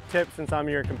me a tip since I'm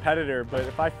your competitor, but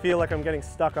if I feel like I'm getting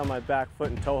stuck on my back foot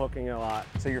and toe hooking a lot,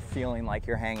 So you're feeling like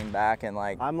you're hanging back and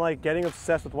like, I'm like getting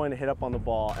obsessed with wanting to hit up on the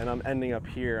ball and I'm ending up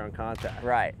here on contact.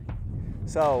 right.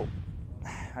 So,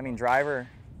 I mean,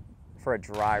 for a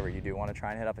driver, you do want to try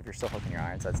and hit up. If you're still hooking your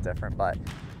irons, that's different. But,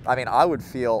 I mean, I would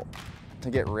feel, to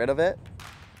get rid of it,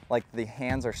 like the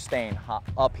hands are staying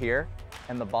up here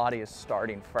and the body is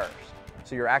starting first.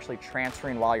 So you're actually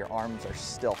transferring while your arms are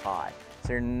still high.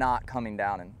 So you're not coming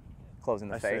down and closing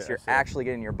the face. You're actually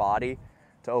getting your body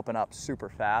to open up super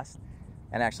fast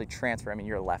and actually transfer. I mean,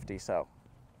 you're a lefty, so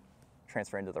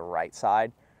transfer into the right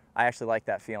side. I actually like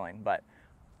that feeling, but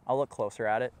I'll look closer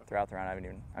at it throughout the round.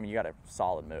 I mean, you got a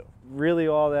solid move. Really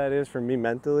all that is for me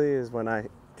mentally is when I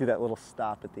do that little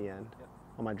stop at the end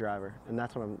on my driver, and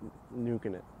that's when I'm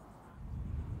nuking it.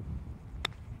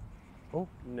 Oh.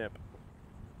 Nip.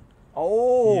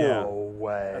 Oh, Yeah. No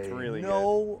way. That's really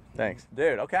no. Thanks.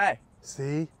 Dude, okay.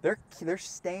 See? They're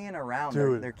staying around.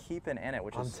 Dude, they're keeping in it,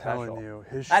 which I'm is special. telling you,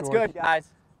 his That's short, good, guys.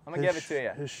 I'm gonna his give it to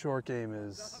you. His short game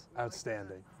is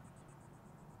outstanding.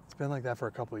 It's been like that for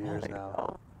a couple of years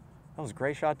now. That was a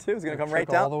great shot too. It's gonna come right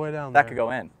Trickle down. all the way down That there. could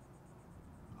go in.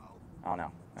 Oh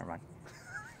no, never mind.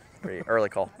 Pretty early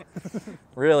call.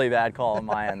 Really bad call on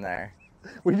my end there.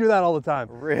 We do that all the time.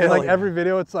 Really? In like every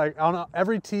video, it's like, I don't know,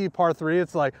 every tee par 3,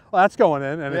 it's like, well, that's going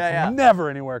in, and Yeah, it's yeah. never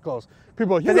anywhere close.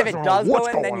 People are like, Because you if guys it don't does know go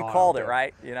what's in, then going you on called out it, there.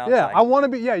 right? You know. Yeah, it's I like, want to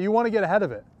be. Yeah, you want to get ahead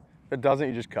of it. If it doesn't,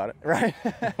 you just cut it. right.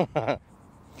 Just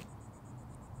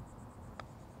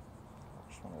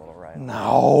want a little right.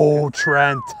 No,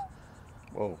 Trent.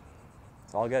 Whoa.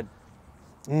 It's all good.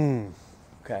 Mm,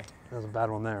 Okay. that was a bad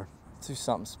one there. Let's do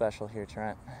something special here,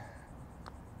 Trent.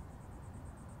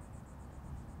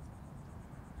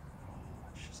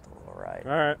 It's just a little right.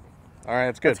 All right. All right,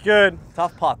 that's good. That's good.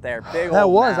 Tough putt there. Big That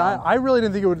old was. mound. I really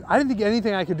didn't think it would. I didn't think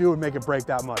anything I could do would make it break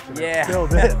that much. And Yeah. It still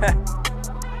did.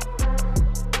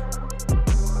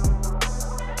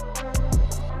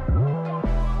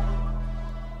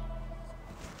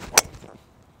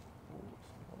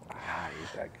 Ah,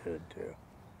 he's that good too.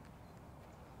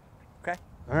 Okay.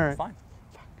 All right. Fine.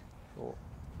 Cool.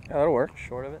 Yeah, that'll work.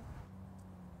 Short of it.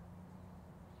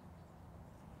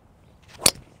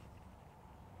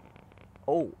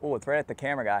 Oh, it's right at the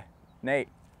camera guy. Nate.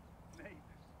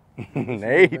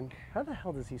 Nate. How the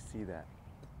hell does he see that?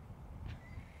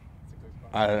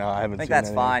 I don't know. I haven't I think seen that's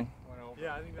anything. fine.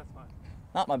 Yeah, I think that's fine.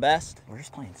 Not my best. We're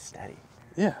just playing steady.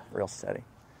 Yeah, Real steady.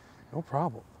 no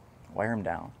problem. Wear him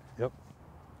down. Yep.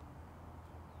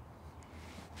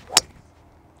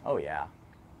 Oh, yeah.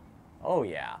 Oh,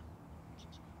 yeah.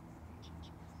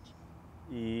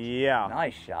 Yeah.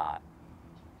 Nice shot.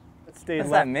 It stayed That's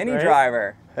left, that mini right?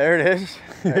 driver. There it is.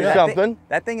 There's That something.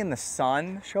 that thing in the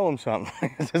sun, Show him something.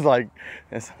 It's just like,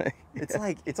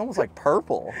 it's almost like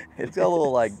purple. It's got a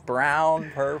little like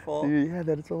brown, purple. Dude, yeah,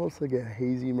 that it's almost like a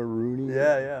hazy maroony.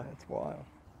 Yeah. That's wild.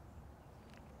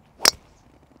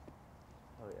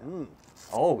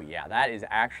 Oh, yeah, that is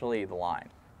actually the line.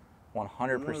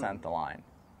 100% the line.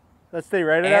 Let's stay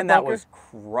right at And that that bunker. was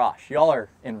crush. Y'all are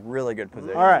in really good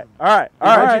position. All right, all right, all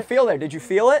How right. did you feel there? Did you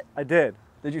feel it? I did.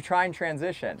 Did you try and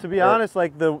transition? To be honest,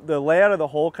 like the layout of the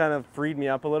hole kind of freed me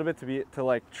up a little bit to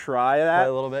like try Play that.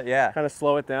 a little bit, yeah. Kind of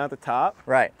slow it down at the top.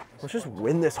 Right. Let's just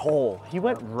win this hole. He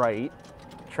went right.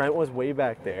 Trent was way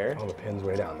back there. Oh, the pin's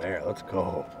way down there. Let's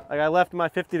go. Like I left my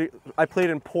 50. I played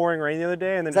in pouring rain the other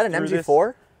day, and then Is that an just threw this-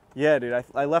 MG4? Yeah, dude.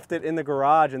 I left it in the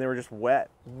garage, and they were just wet.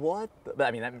 What? But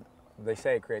I mean, they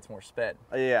say it creates more spin.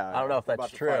 Yeah. I don't know if that's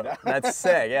true. That's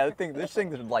sick. Yeah, this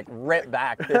thing is like ripped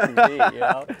back 50 feet, you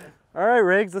know? All right,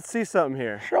 Riggs. Let's see something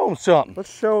here. Show him something.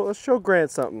 Let's show Grant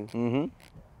something. Mm-hmm.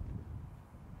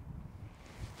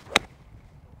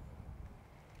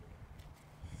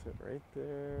 Sit right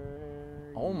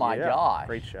there. Oh my Yeah, gosh.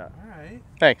 Great shot. All right.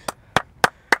 Thanks.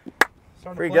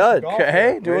 Starting to Pretty play some good. golf Okay,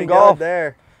 here. doing Pretty golf. good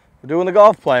there. We're doing the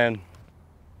golf plan.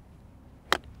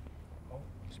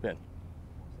 Spin.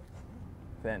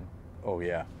 Thin. Oh,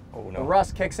 yeah. Oh, The no.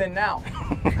 rust kicks in now.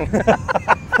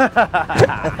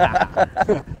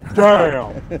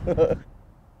 Damn.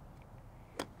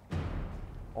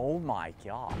 Oh my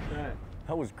God.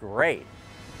 That was great.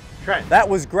 Trent. That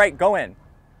was great. Go in.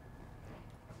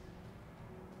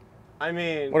 I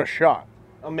mean, What a shot.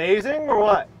 amazing or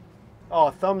what? Oh,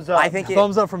 thumbs up. I think it,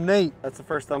 Thumbs up from Nate. That's the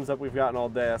first thumbs up we've gotten all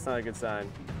day. That's not a good sign.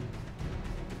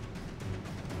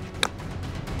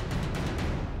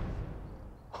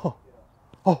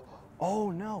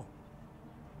 oh no.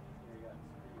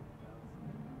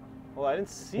 Well, I didn't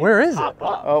see Where it is it? pop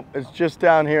up. Oh, it's just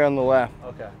down here on the left.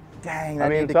 Okay. Dang, I I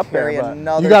mean, need it's to up there, carry but-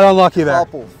 another You got unlucky there.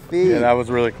 couple feet. Yeah, that was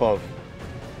really close.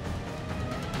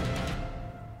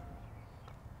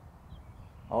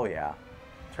 Oh yeah.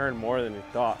 Turned more than you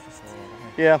thought.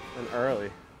 Yeah. And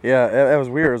early. Yeah, it was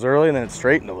weird. It was early and then it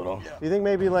straightened a little. You think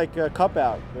maybe like a cup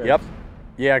out? Riggs? Yep.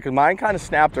 Yeah, because mine kind of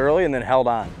snapped early and then held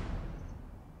on.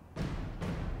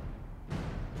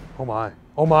 Oh my.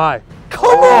 Oh my.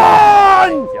 Come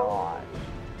on! Gosh.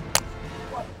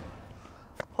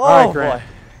 All right, Oh, Grant. boy.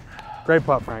 Great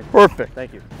putt, Frank. Perfect.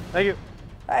 Thank you. Thank you.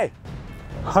 Hey,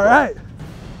 All right.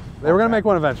 They were gonna make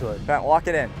one eventually. Trent, walk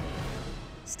it in.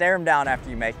 Stare him down after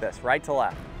you make this, right to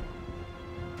left.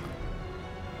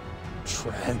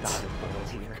 Trent.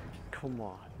 Come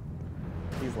on.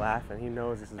 He's laughing. He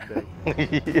knows this is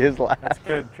big. He is laughing. That's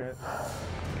good, Trent.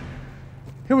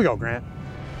 Here we go, Grant.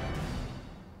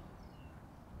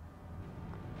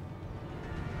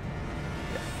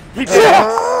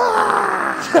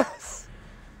 Yes!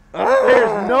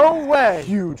 There's no way.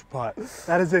 Huge putt.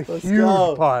 That is a Let's huge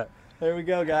go. putt. There we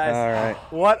go, guys. All right.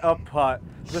 What a putt.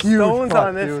 The Huge stones putt,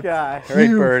 on this dude. guy. Great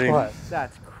Huge birdie. putt.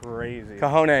 That's crazy.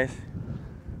 Cojones.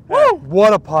 Woo!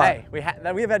 What a putt. Hey, we've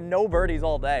had no birdies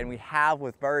all day, and we have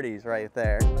with birdies right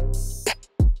there.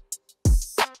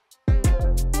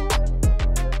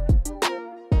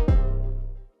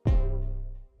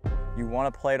 You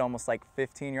want to play it almost like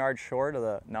 15 yards short of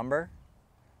the number.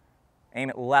 Aim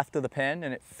it left of the pin,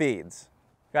 and it feeds.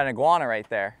 Got an iguana right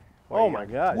there. Oh my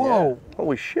God. Whoa.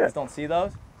 Holy You shit. guys don't see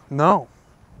those? No.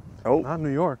 Oh. Not in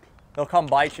New York. They'll come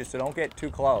bite you, so don't get too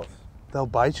close. They'll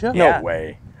bite you? No Yeah.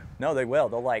 way. No, they will.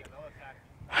 They'll like,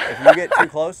 if you get too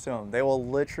close to them, they will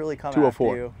literally come after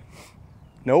 204. you.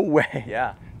 No way.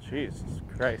 Yeah. Yeah. Jesus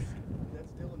Christ.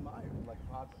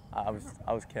 I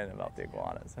was kidding about the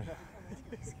iguanas.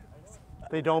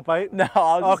 They don't bite? No,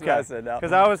 I was just Okay. messing. No.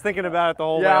 Because I was thinking about it the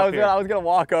whole way Yeah, up here. I was gonna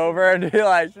walk over and be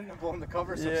like, No,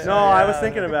 I was yeah.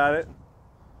 thinking about it.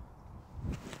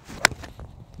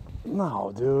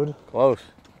 No, dude. Close.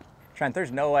 Trent,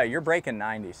 there's no way you're breaking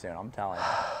 90 soon. I'm telling you.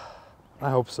 I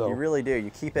hope so. You really do. You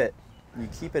keep it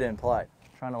in play.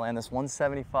 Trying to land this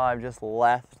 175 just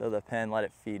left of the pin. Let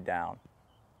it feed down.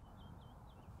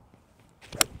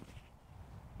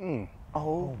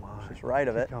 Oh my. just right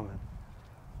of it. Coming.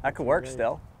 That could work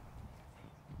still.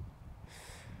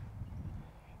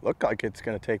 Look like it's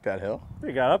going to take that hill.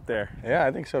 We got up there. Yeah,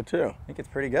 I think so too. I think it's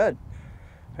pretty good.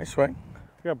 Nice swing.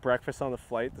 We got breakfast on the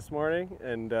flight this morning,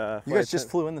 and You flight guys just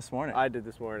attendant- flew in this morning. I did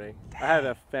this morning. I had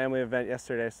a family event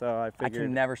yesterday, so I I figured.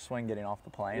 can never swing getting off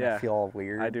the plane. Yeah. I feel all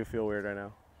weird. I do feel weird right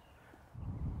now.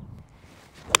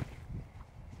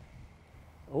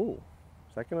 Oh,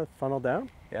 is that gonna funnel down?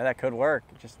 Yeah, that could work.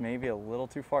 Just maybe a little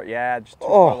too far. Yeah, just too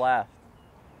Oh. far left.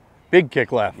 Big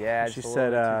kick left. Yeah, She just a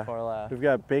said, little bit too far left. We've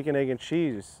got bacon, egg, and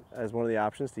cheese as one of the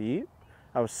options to eat.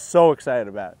 I was so excited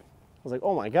about it. I was like,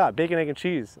 oh my God, bacon, egg, and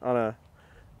cheese on a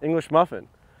English muffin.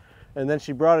 And then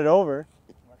she brought it over,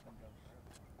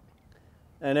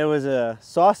 and it was a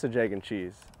sausage, egg, and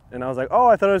cheese. And I was like, oh,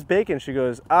 I thought it was bacon. She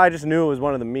goes, I just knew it was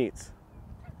one of the meats.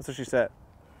 That's what she said.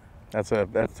 That's a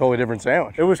totally different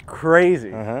sandwich. It was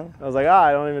crazy. Uh-huh. I was like,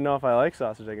 I don't even know if I like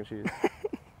sausage, egg, and cheese.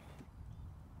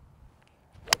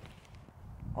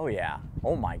 Oh yeah.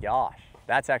 Oh my gosh.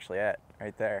 That's actually it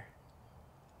right there.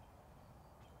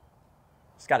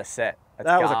 It's got to sit. That's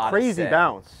That was a gotta crazy sit.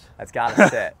 bounce. That's got to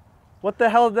sit. What the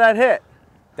hell did that hit?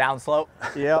 Downslope.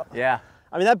 Yeah. Yeah.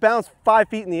 I mean, that bounced 5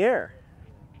 feet in the air.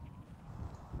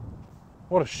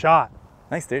 What a shot.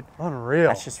 Nice, dude. Unreal.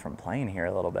 That's just from playing here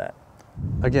a little bit.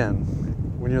 Again,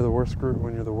 when you're the worst group,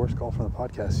 when you're the worst golfer on the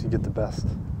podcast, you get the best.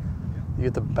 You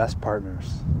get the best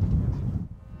partners.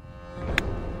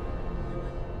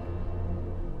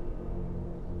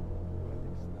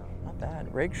 Not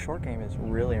bad. Riggs' short game is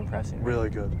really impressive. Really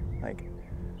good. Like,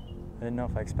 I didn't know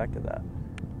if I expected that.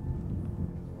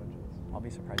 I'll be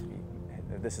surprised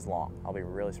if this is long. I'll be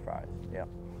really surprised. Yeah.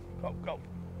 Go, go.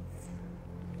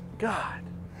 God.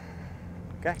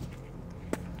 Okay.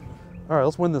 All right,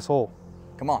 let's win this hole.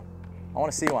 Come on. I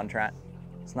want to see one, Trent.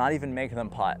 It's not even making them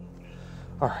putt.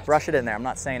 All right. Brush it in there. I'm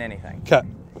not saying anything. Okay.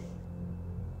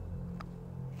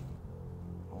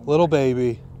 Little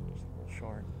baby.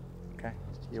 Short. Okay.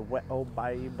 You wet old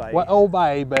baby. What? Oh,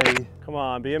 baby. Come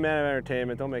on, be a man of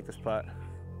entertainment. Don't make this putt.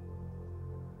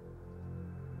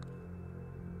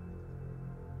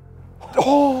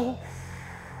 Oh.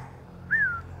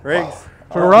 Riggs.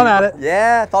 Took a run at it.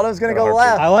 Yeah, I thought it was going to go Heartbeat.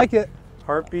 left. I like it.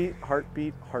 Heartbeat,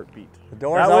 heartbeat, heartbeat. The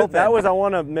door's that was, open. That was, I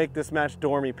want to make this match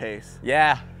dormy pace.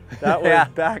 Yeah. That was Yeah.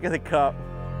 back of the cup.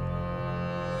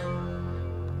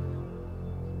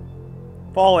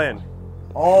 Fall in.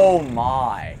 Oh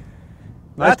my.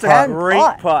 That's Nice a putt.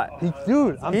 great putt.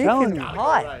 Dude, I'm He telling can you.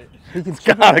 putt. He can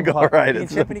chip Gotta and go putt. right. He can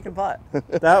It's chip and he can putt.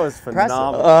 That was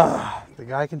phenomenal. The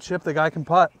guy can chip, the guy can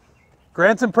putt.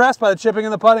 Grant's impressed by the chipping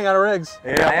and the putting out of Riggs.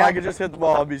 yeah, if I could just hit the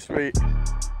ball, it'd be sweet.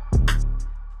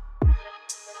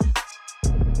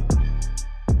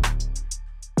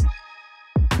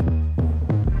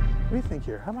 What do you think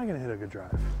here? How am I going to hit a good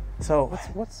drive? So,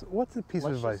 What's the piece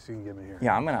of advice you can give me here?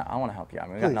 yeah, I want to help you. I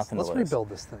mean, we got Please, nothing let's to lose. rebuild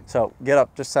this thing. So, get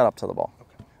up, just set up to the ball.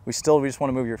 Okay. We just want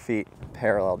to move your feet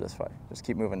parallel this way. Just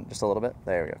keep moving just a little bit.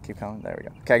 There we go. Keep coming. There we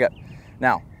go. Okay, good.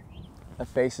 Now, the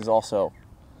face is also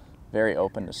very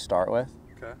open to start with.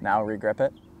 Okay. Now regrip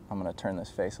it. I'm going to turn this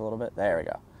face a little bit. There we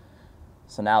go.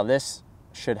 So now this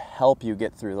should help you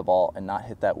get through the ball and not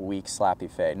hit that weak slappy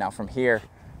fade. Now from here,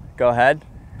 go ahead.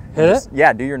 Hit it?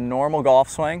 Yeah, do your normal golf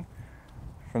swing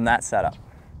from that setup.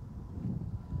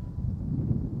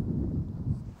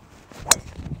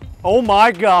 Oh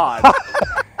my God.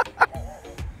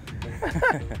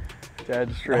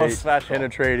 Dead straight, special.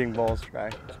 penetrating ball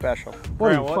strike. Special. What,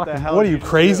 Grant, what the hell what are did you, you just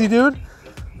crazy, do? dude?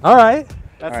 All right.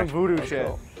 That's All some right, voodoo let's shit.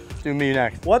 go. Let's do me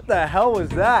next. What the hell was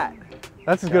that?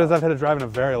 That's as good as I've hit a drive in a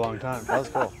very long time. That was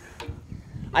cool.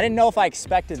 I didn't know if I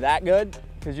expected that good,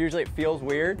 because usually it feels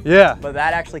weird. Yeah. But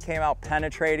that actually came out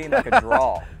penetrating like a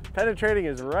draw. Penetrating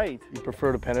is right. You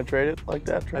prefer to penetrate it like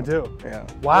that, I Trent? do. Yeah.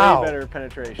 Wow. Way better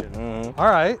penetration. All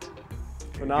right.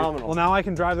 Phenomenal. Well, now I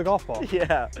can drive the golf ball,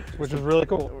 Yeah. which is really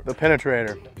cool. The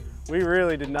penetrator. We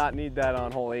really did not need that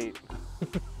on hole 8.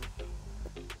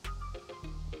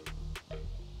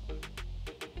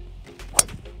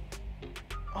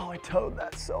 Oh, I towed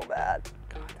that so bad.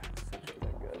 God, that's such a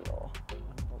good roll.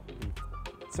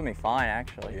 It's gonna be fine,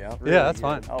 actually. Yeah. Yeah, that's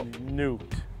fine. Oh,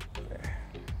 Nuked.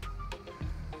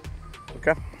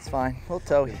 Okay. it's fine. We'll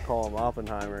tow you. Call him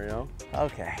Oppenheimer, you know?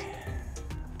 Okay.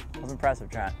 That was impressive,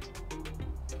 Trent.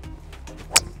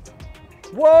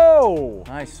 Whoa!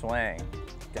 Nice swing.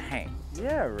 Dang.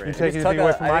 Yeah, You Rick. take Just anything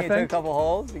away from I my think you thing? took a couple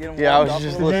holes to get him Yeah, I warmed was up a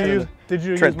just little Did bit. you, did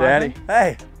you Trent use my Daddy. thing?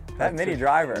 Hey, that mini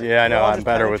driver. Yeah, I know. You're all I'm just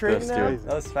better with this, penetrating dude.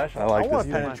 That was special. I like I want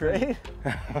this. to penetrate.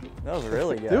 That was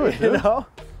really good. Do it, You dude. know?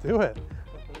 Do it.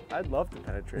 I'd love to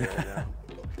penetrate right now.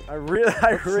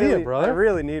 I see it, brother. I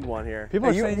really need one here. People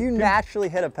No, are saying you naturally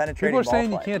hit a penetrating people are ball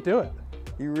saying you flight. can't do it.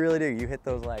 You really do. You hit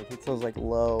those like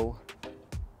low.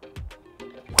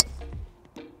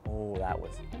 Oh, that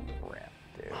was ripped,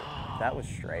 dude. That was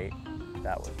straight.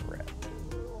 That was ripped.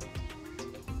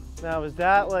 Now, is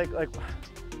that like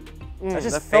That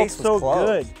just that face felt so was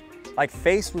close. good. Like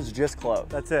face was just close.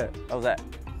 That's it. That was it.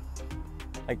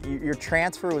 Like your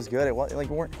transfer was good. It was like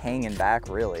you weren't hanging back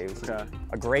really. It was Okay.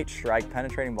 a great strike,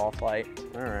 penetrating ball flight.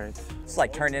 All right. It's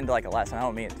like turned into like a lesson. I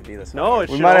don't mean it to be this. No, way. it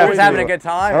We should might have I always was to having do a it. good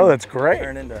time. Oh, that's great.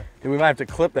 Turned into. Dude, we might have to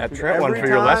clip that Trent one every for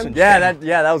your time- lesson. Yeah, Trent.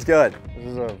 that was good. This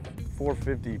is a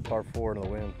 450 par 4 to the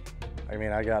wind. I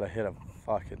mean, I gotta hit a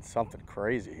fucking something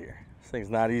crazy here. This thing's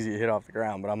not easy to hit off the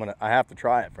ground, but I have to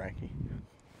try it, Frankie.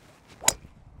 All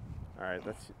right.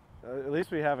 That's at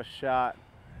least we have a shot.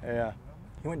 Yeah.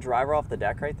 You went driver off the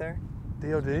deck right there.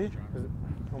 DOD?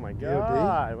 Oh my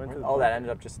God. I went to the Oh, that ended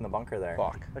up just in the bunker there.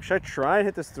 Fuck. Like, should I try and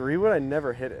hit this 3-wood? I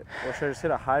never hit it. Or should I just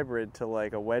hit a hybrid to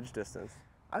like a wedge distance?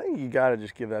 I think you gotta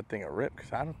just give that thing a rip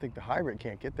because I don't think the hybrid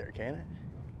can't get there, can it?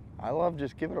 I love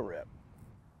just give it a rip.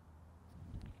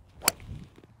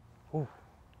 Ooh.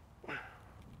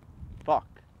 Fuck.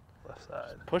 Left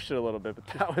side. Pushed it a little bit, but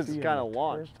that was kind of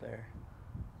launched. There.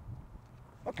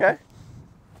 Okay.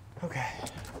 Okay.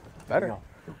 Better.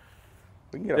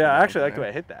 We can get up Yeah, and I down actually from like the way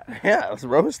there. I hit that. Yeah, let's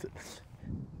roast it.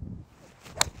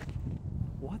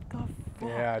 What the fuck?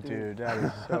 Yeah, dude, that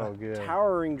is so good.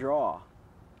 Towering draw.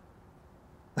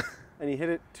 And he hit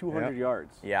it 200 Yep.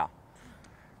 yards. Yeah.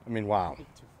 I mean, wow.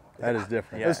 That is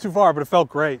different. It was too far, but it felt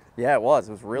great. Yeah, it was.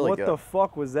 It was really What good. the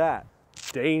fuck was that?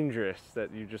 Dangerous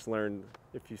that you just learned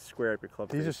if you square up your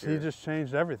club He face just here.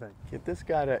 changed everything. Get this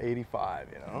guy to 85,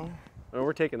 you know? Oh,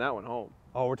 we're taking that one home.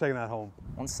 Oh, we're taking that home.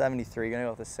 173, gonna go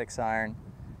with a 6-iron.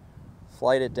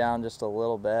 Flight it down just a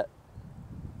little bit.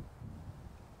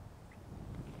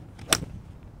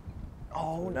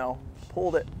 Oh no,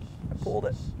 pulled it. I pulled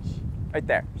it. Right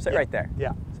there, sit right there.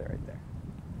 Yeah. Sit right there.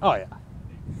 Oh yeah.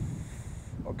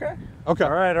 Okay. Okay.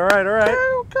 All right, all right, all right.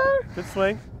 Okay. Good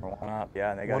swing. We're one up,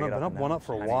 yeah, and they gotta One get up, up and one down. up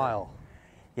for a I mean, while.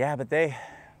 Yeah, but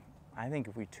I think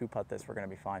if we 2-putt this, we're gonna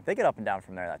be fine. If they get up and down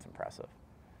from there, that's impressive.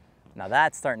 Now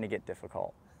that's starting to get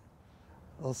difficult.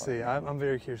 We'll see. I'm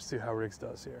very curious to see how Riggs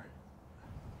does here.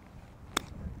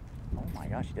 Oh my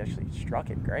gosh, he actually struck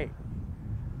it great.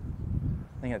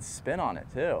 I think it had spin on it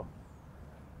too.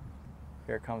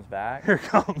 Here it comes back. Here it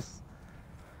comes.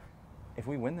 If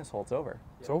we win this hole, it's over.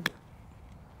 It's over.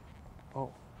 Oh.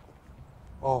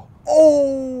 Oh.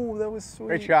 Oh, that was sweet.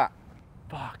 Great shot.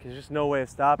 Fuck, there's just no way of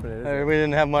stopping it, is Hey, there? we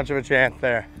didn't have much of a chance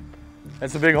there.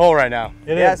 That's a big hole right now.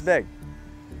 It Yeah, is. it's big.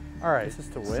 All right. This is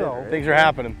to win, So, right? Things are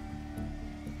happening.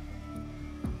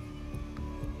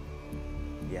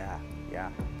 Yeah, yeah,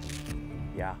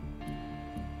 yeah.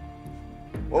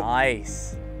 Whoa.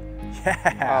 Nice.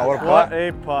 Yeah. Wow, what a What putt.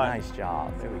 a putt. Nice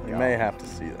job. There we You go. may have to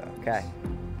see that. Okay.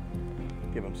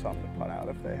 Give them something to putt out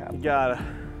if they have. You got it.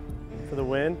 For the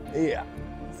win? Yeah.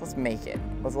 So let's make it.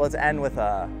 Let's end with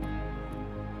a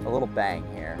little bang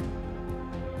here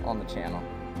on the channel.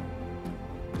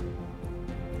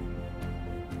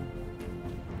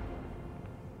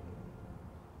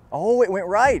 Oh, it went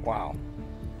right. Wow.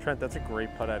 Trent, that's a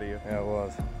great putt out of you. Yeah, it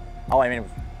was. Oh, I mean, it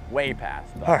was way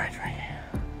past. But All right, Frankie.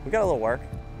 we got a little work.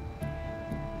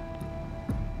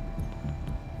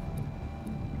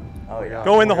 Oh, yeah.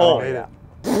 Go in the Oh, hole. made it.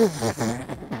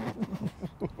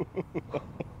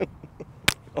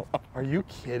 Are you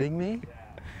kidding me?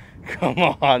 Come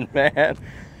on, man.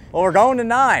 Well, we're going to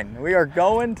 9. We are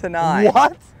going to 9.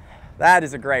 What? That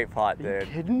is a great putt, dude. Are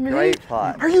you kidding me? Great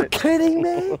putt. Are you kidding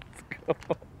me?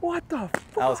 What the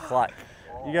fuck? That was clutch.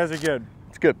 You guys are good.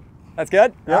 It's good. That's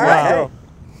good? Yeah, All let's right, go. hey.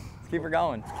 Let's keep her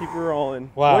going. Keep it rolling.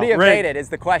 Wow. Would he have Rick, made it is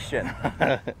the question.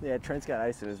 Yeah, Trent's got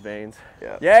ice in his veins.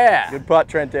 Yeah. Good putt,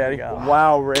 Trent Daddy.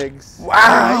 Wow, Riggs.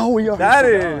 Wow, we are. That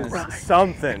is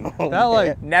something. That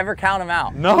like Never count them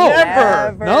out. no,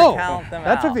 Never no. count them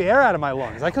That out. took the air out of my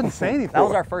lungs. I couldn't say anything. That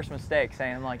was our first mistake,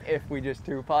 saying like if we just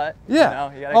 2-putt. Yeah. You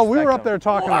know, you gotta Oh, we expect were up them. there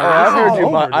talking. Oh, Like, I this heard is you.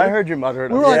 over, I dude. heard you mutter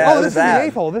it. We up were like, there. Yeah, oh, it this was is the bad.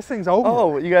 8th hole. This thing's over.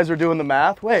 Oh, you guys are doing the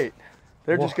math. Wait,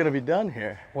 they're Whoa. just gonna be done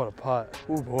here. What a putt.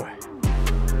 Oh boy.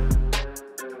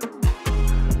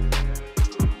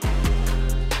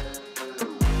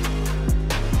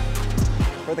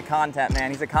 For the content,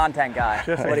 man. He's a content guy. Just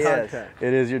That's for what he is. content.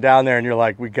 It is. You're down there and you're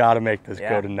like, we got to make this Yeah.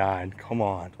 go to 9. Come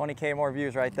on. 20K more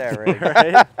views right there, Rick.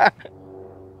 Right?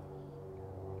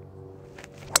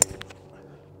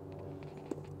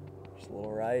 Just a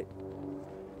little right.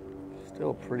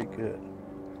 Still pretty good.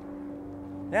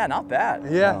 Yeah, not bad.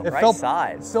 Yeah, it right felt.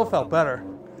 side. It still felt better.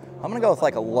 I'm gonna go with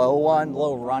like a low one,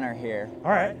 low runner here.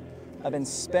 All right. I've been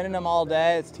spinning them all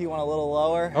day. It's T1 a little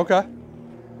lower. Okay.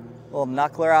 Little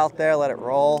knuckler out there, let it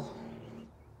roll.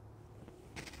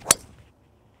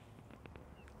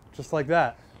 Just like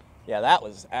that. Yeah, that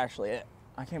was actually it.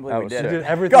 I can't believe That we was did You sick. did it.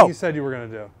 everything Go. you said you were gonna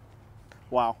do.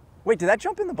 Wow. Wait, did that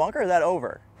jump in the bunker or is that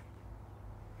over?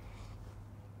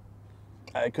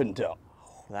 I couldn't tell.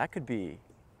 That could be.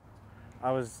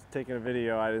 I was taking a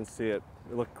video. I didn't see it.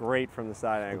 It looked great from the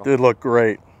side angle. Did look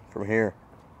great from here.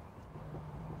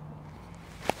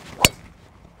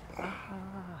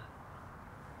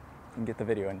 Can get the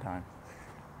video in time.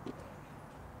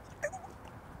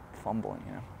 Fumbling,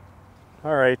 you know.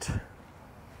 All right.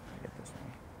 Get this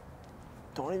one.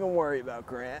 Don't even worry about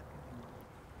Grant.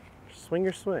 Swing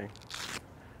your swing.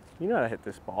 You know how to hit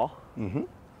this ball. Mm-hmm.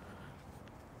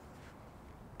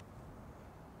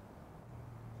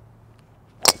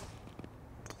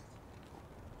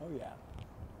 Oh yeah.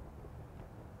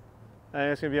 I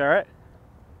think it's gonna be all right.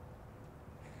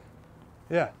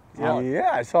 Yeah.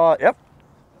 Yeah, I saw it. Yep.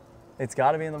 It's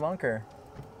got to be in the bunker.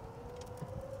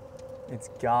 It's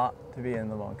got to be in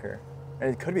the bunker.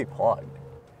 It could be plugged.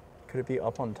 Could it be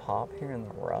up on top here in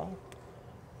the row?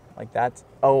 Like that's,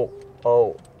 oh,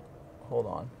 hold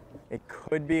on. It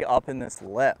could be up in this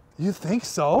lip. You think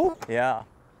so? Yeah.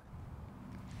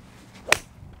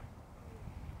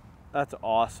 That's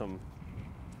awesome.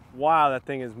 Wow, that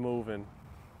thing is moving.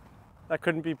 That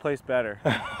couldn't be placed better.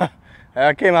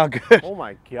 That came out good. Oh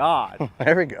my God.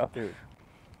 There we go. Dude.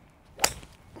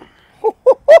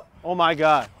 Oh my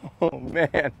God. Oh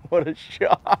man, what a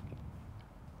shot.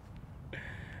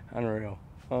 Unreal.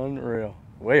 Unreal.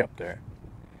 Way up there.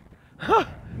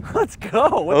 Let's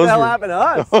go. What the hell happened to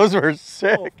us? Those were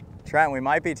sick. Trent, we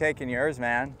might be taking yours,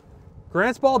 man.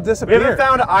 Grant's ball We disappeared. haven't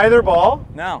found either ball.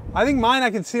 No. I think mine, I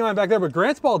can see mine back there, but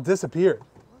Grant's ball disappeared.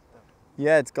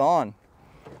 Yeah, it's gone.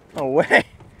 No way.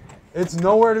 It's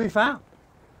nowhere to be found.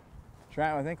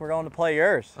 Trent, I think we're going to play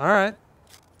yours. All right.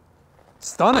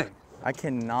 Stunning. I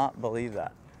cannot believe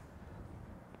that.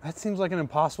 That seems like an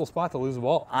impossible spot to lose a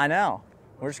ball. I know.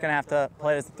 We're just gonna have to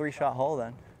play it as a 3-shot hole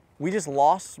then. We just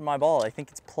lost my ball. I think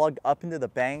it's plugged up into the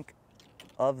bank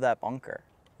of that bunker.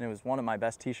 And it was one of my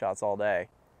best tee shots all day.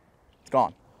 It's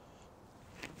gone.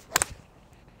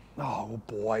 Oh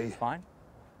boy. It's fine.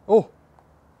 Oh.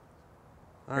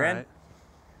 All You're right.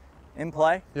 In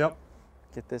play. Yep.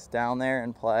 Get this down there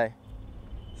and play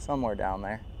somewhere down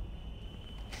there.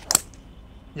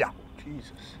 Yeah.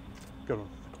 Jesus. Good one.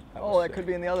 Oh, that could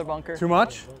be in the other bunker. Too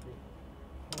much?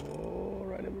 Oh,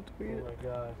 right in between it.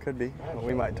 Could be. Well,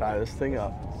 we might tie this thing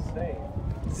up.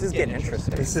 This is getting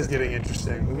interesting. This is getting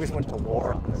interesting. We just went to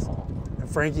war on this all. And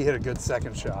Frankie hit a good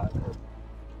second shot.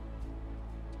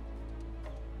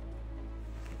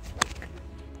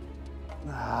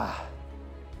 Ah.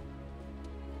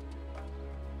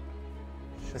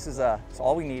 This is so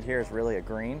all we need here is really a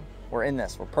green. We're in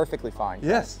this. We're perfectly fine.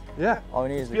 Yes. Yeah. All we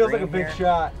need is a Feels green like a big here.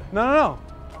 shot. No, no, no.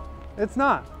 It's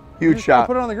not. Huge You just gotta shot.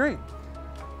 Put it on the green.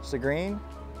 Just a green,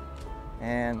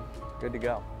 and good to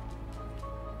go.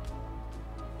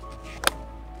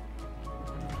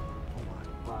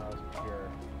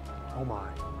 Oh my.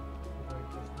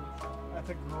 That's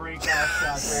a great golf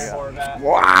shot, Horvat.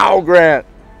 Wow, Grant.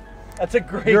 That's a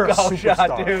great You're a golf shot,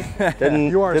 superstar. dude. Didn't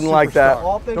You are a didn't like superstar. that.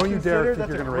 All things Don't you dare considered, think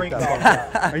you're that's gonna a rake great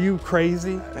that golf ball. Are you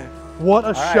crazy? What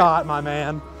a right. shot, my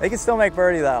man. They can still make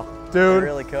birdie though. Dude. They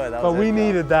really could. That But was we it, though.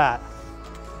 needed that.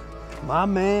 My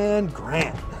man,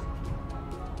 Grant.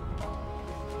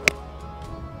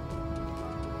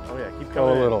 Oh yeah, keep Go coming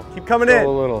a in. little. Keep coming Go in. a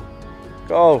little.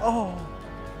 Go. Oh.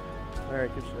 All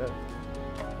right, good shot.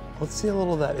 Let's see a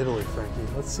little of that Italy, Frankie.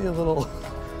 Let's see a little.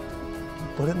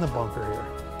 Put it in the bunker here.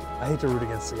 I hate to root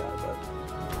against the guy, but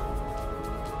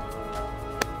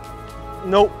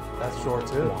Nope. that's short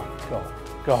too. Go.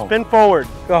 Go. Spin forward.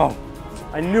 Go.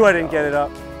 I knew I didn't get it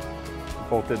up.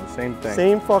 Both did the same thing.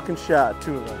 Same fucking shot,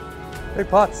 two of them. Big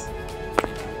putts.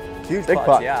 Huge Big putts.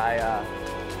 putt. Yeah,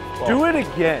 Do it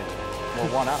again. we're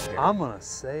one up here. I'm gonna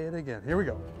say it again. Here we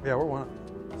go. Yeah, we're one up.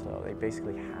 So they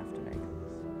basically have to make this.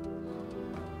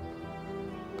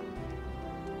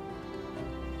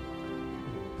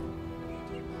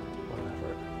 What an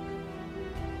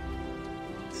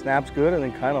effort. Snaps good and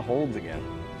then kind of holds again.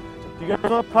 Do you guys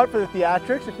want to putt for the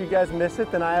theatrics? If you guys miss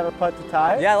it, then I have a putt to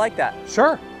tie it. Yeah, I like that.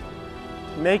 Sure.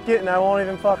 Make it, and I won't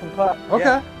even fucking putt. Okay.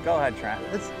 Yeah, go ahead, Trent.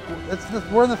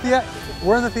 We're in the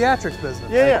theatrics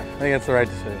business. Yeah, I think that's the right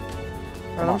decision.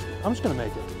 All right, I'm just gonna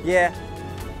make it. Yeah,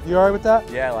 You all right with that?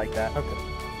 yeah, I like that. Okay.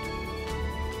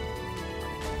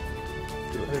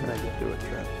 Do I it, didn't Trent. make it. Do it,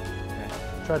 Trent.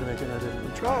 Tried to make it and I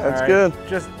didn't. Try. All That's right. good.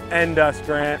 Just end us,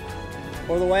 Grant.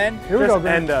 For the win. Here we Just go,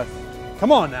 Grant. end us.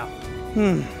 Come on now. He's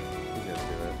gonna do it.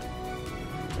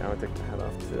 Yeah, I'm gonna take the head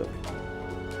off too.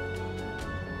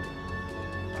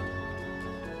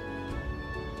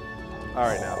 All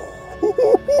right, now.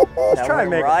 Let's That try and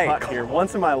went make right. a putt here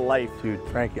once in my life. Dude,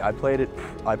 Frankie, I played it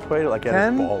like at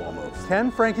Can- his ball almost.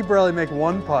 Can Frankie Borelli make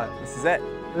one putt? This is it.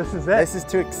 This is it. This is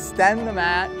to extend the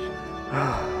match.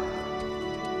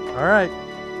 All right.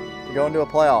 We're going to a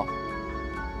playoff.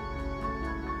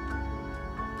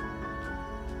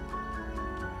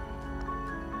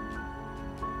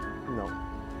 No.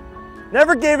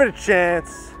 Never gave it a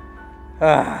chance.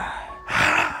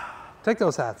 Take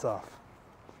those hats off.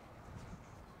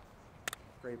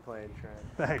 Great playing, Trent.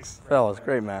 Thanks. Fellas,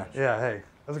 great match. Yeah, hey,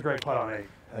 that was a great putt on 8.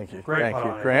 Thank you. Great Thank putt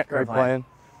you. on it. Grant, Great great playing.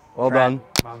 Well Trent.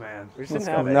 done. My man. We just didn't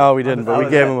have it. No, we didn't, but we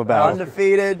That gave was him it. a battle.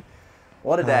 Undefeated.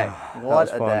 What a day. What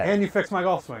was a fun. day. And you fixed my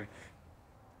golf swing.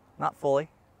 Not fully,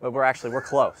 but we're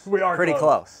close. We are pretty close.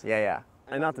 close. Yeah, yeah.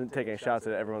 and not to take any shots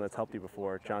at everyone that's helped you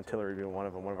before, John Tillery being one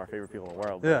of them, one of our favorite people in the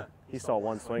world. Yeah. He saw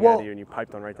one swing Well- at you and you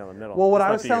piped one right down the middle. Well, what It's I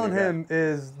not was too unique, telling yeah. him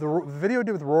is the video I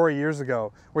did with Rory years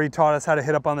ago, where he taught us how to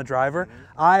hit up on the driver.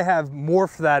 I have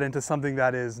morphed that into something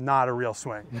that is not a real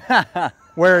swing,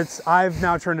 where I've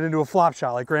now turned it into a flop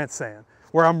shot, like Grant's saying,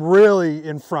 where I'm really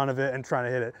in front of it and trying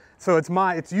to hit it. So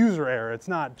it's user error. It's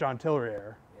not John Tillery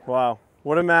error. Wow,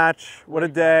 what a match, what a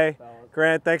day.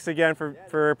 Grant, thanks again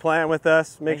for playing with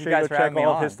us. Make Thank you sure you guys go for check having me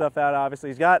all of on. his stuff out, obviously.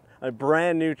 He's got a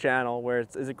brand new channel where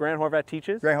is it Grant Horvat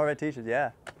Teaches? Grant Horvat Teaches,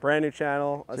 yeah. Brand new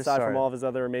channel, Just aside from started. all of his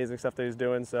other amazing stuff that he's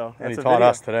doing. So And he that's a taught video.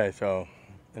 us today,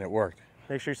 and it worked.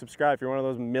 Make sure you subscribe. If you're one of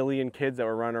those million kids that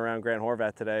were running around Grant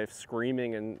Horvat today,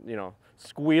 screaming and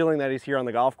squealing that he's here on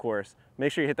the golf course,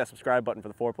 make sure you hit that subscribe button for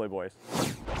the Fore Play boys.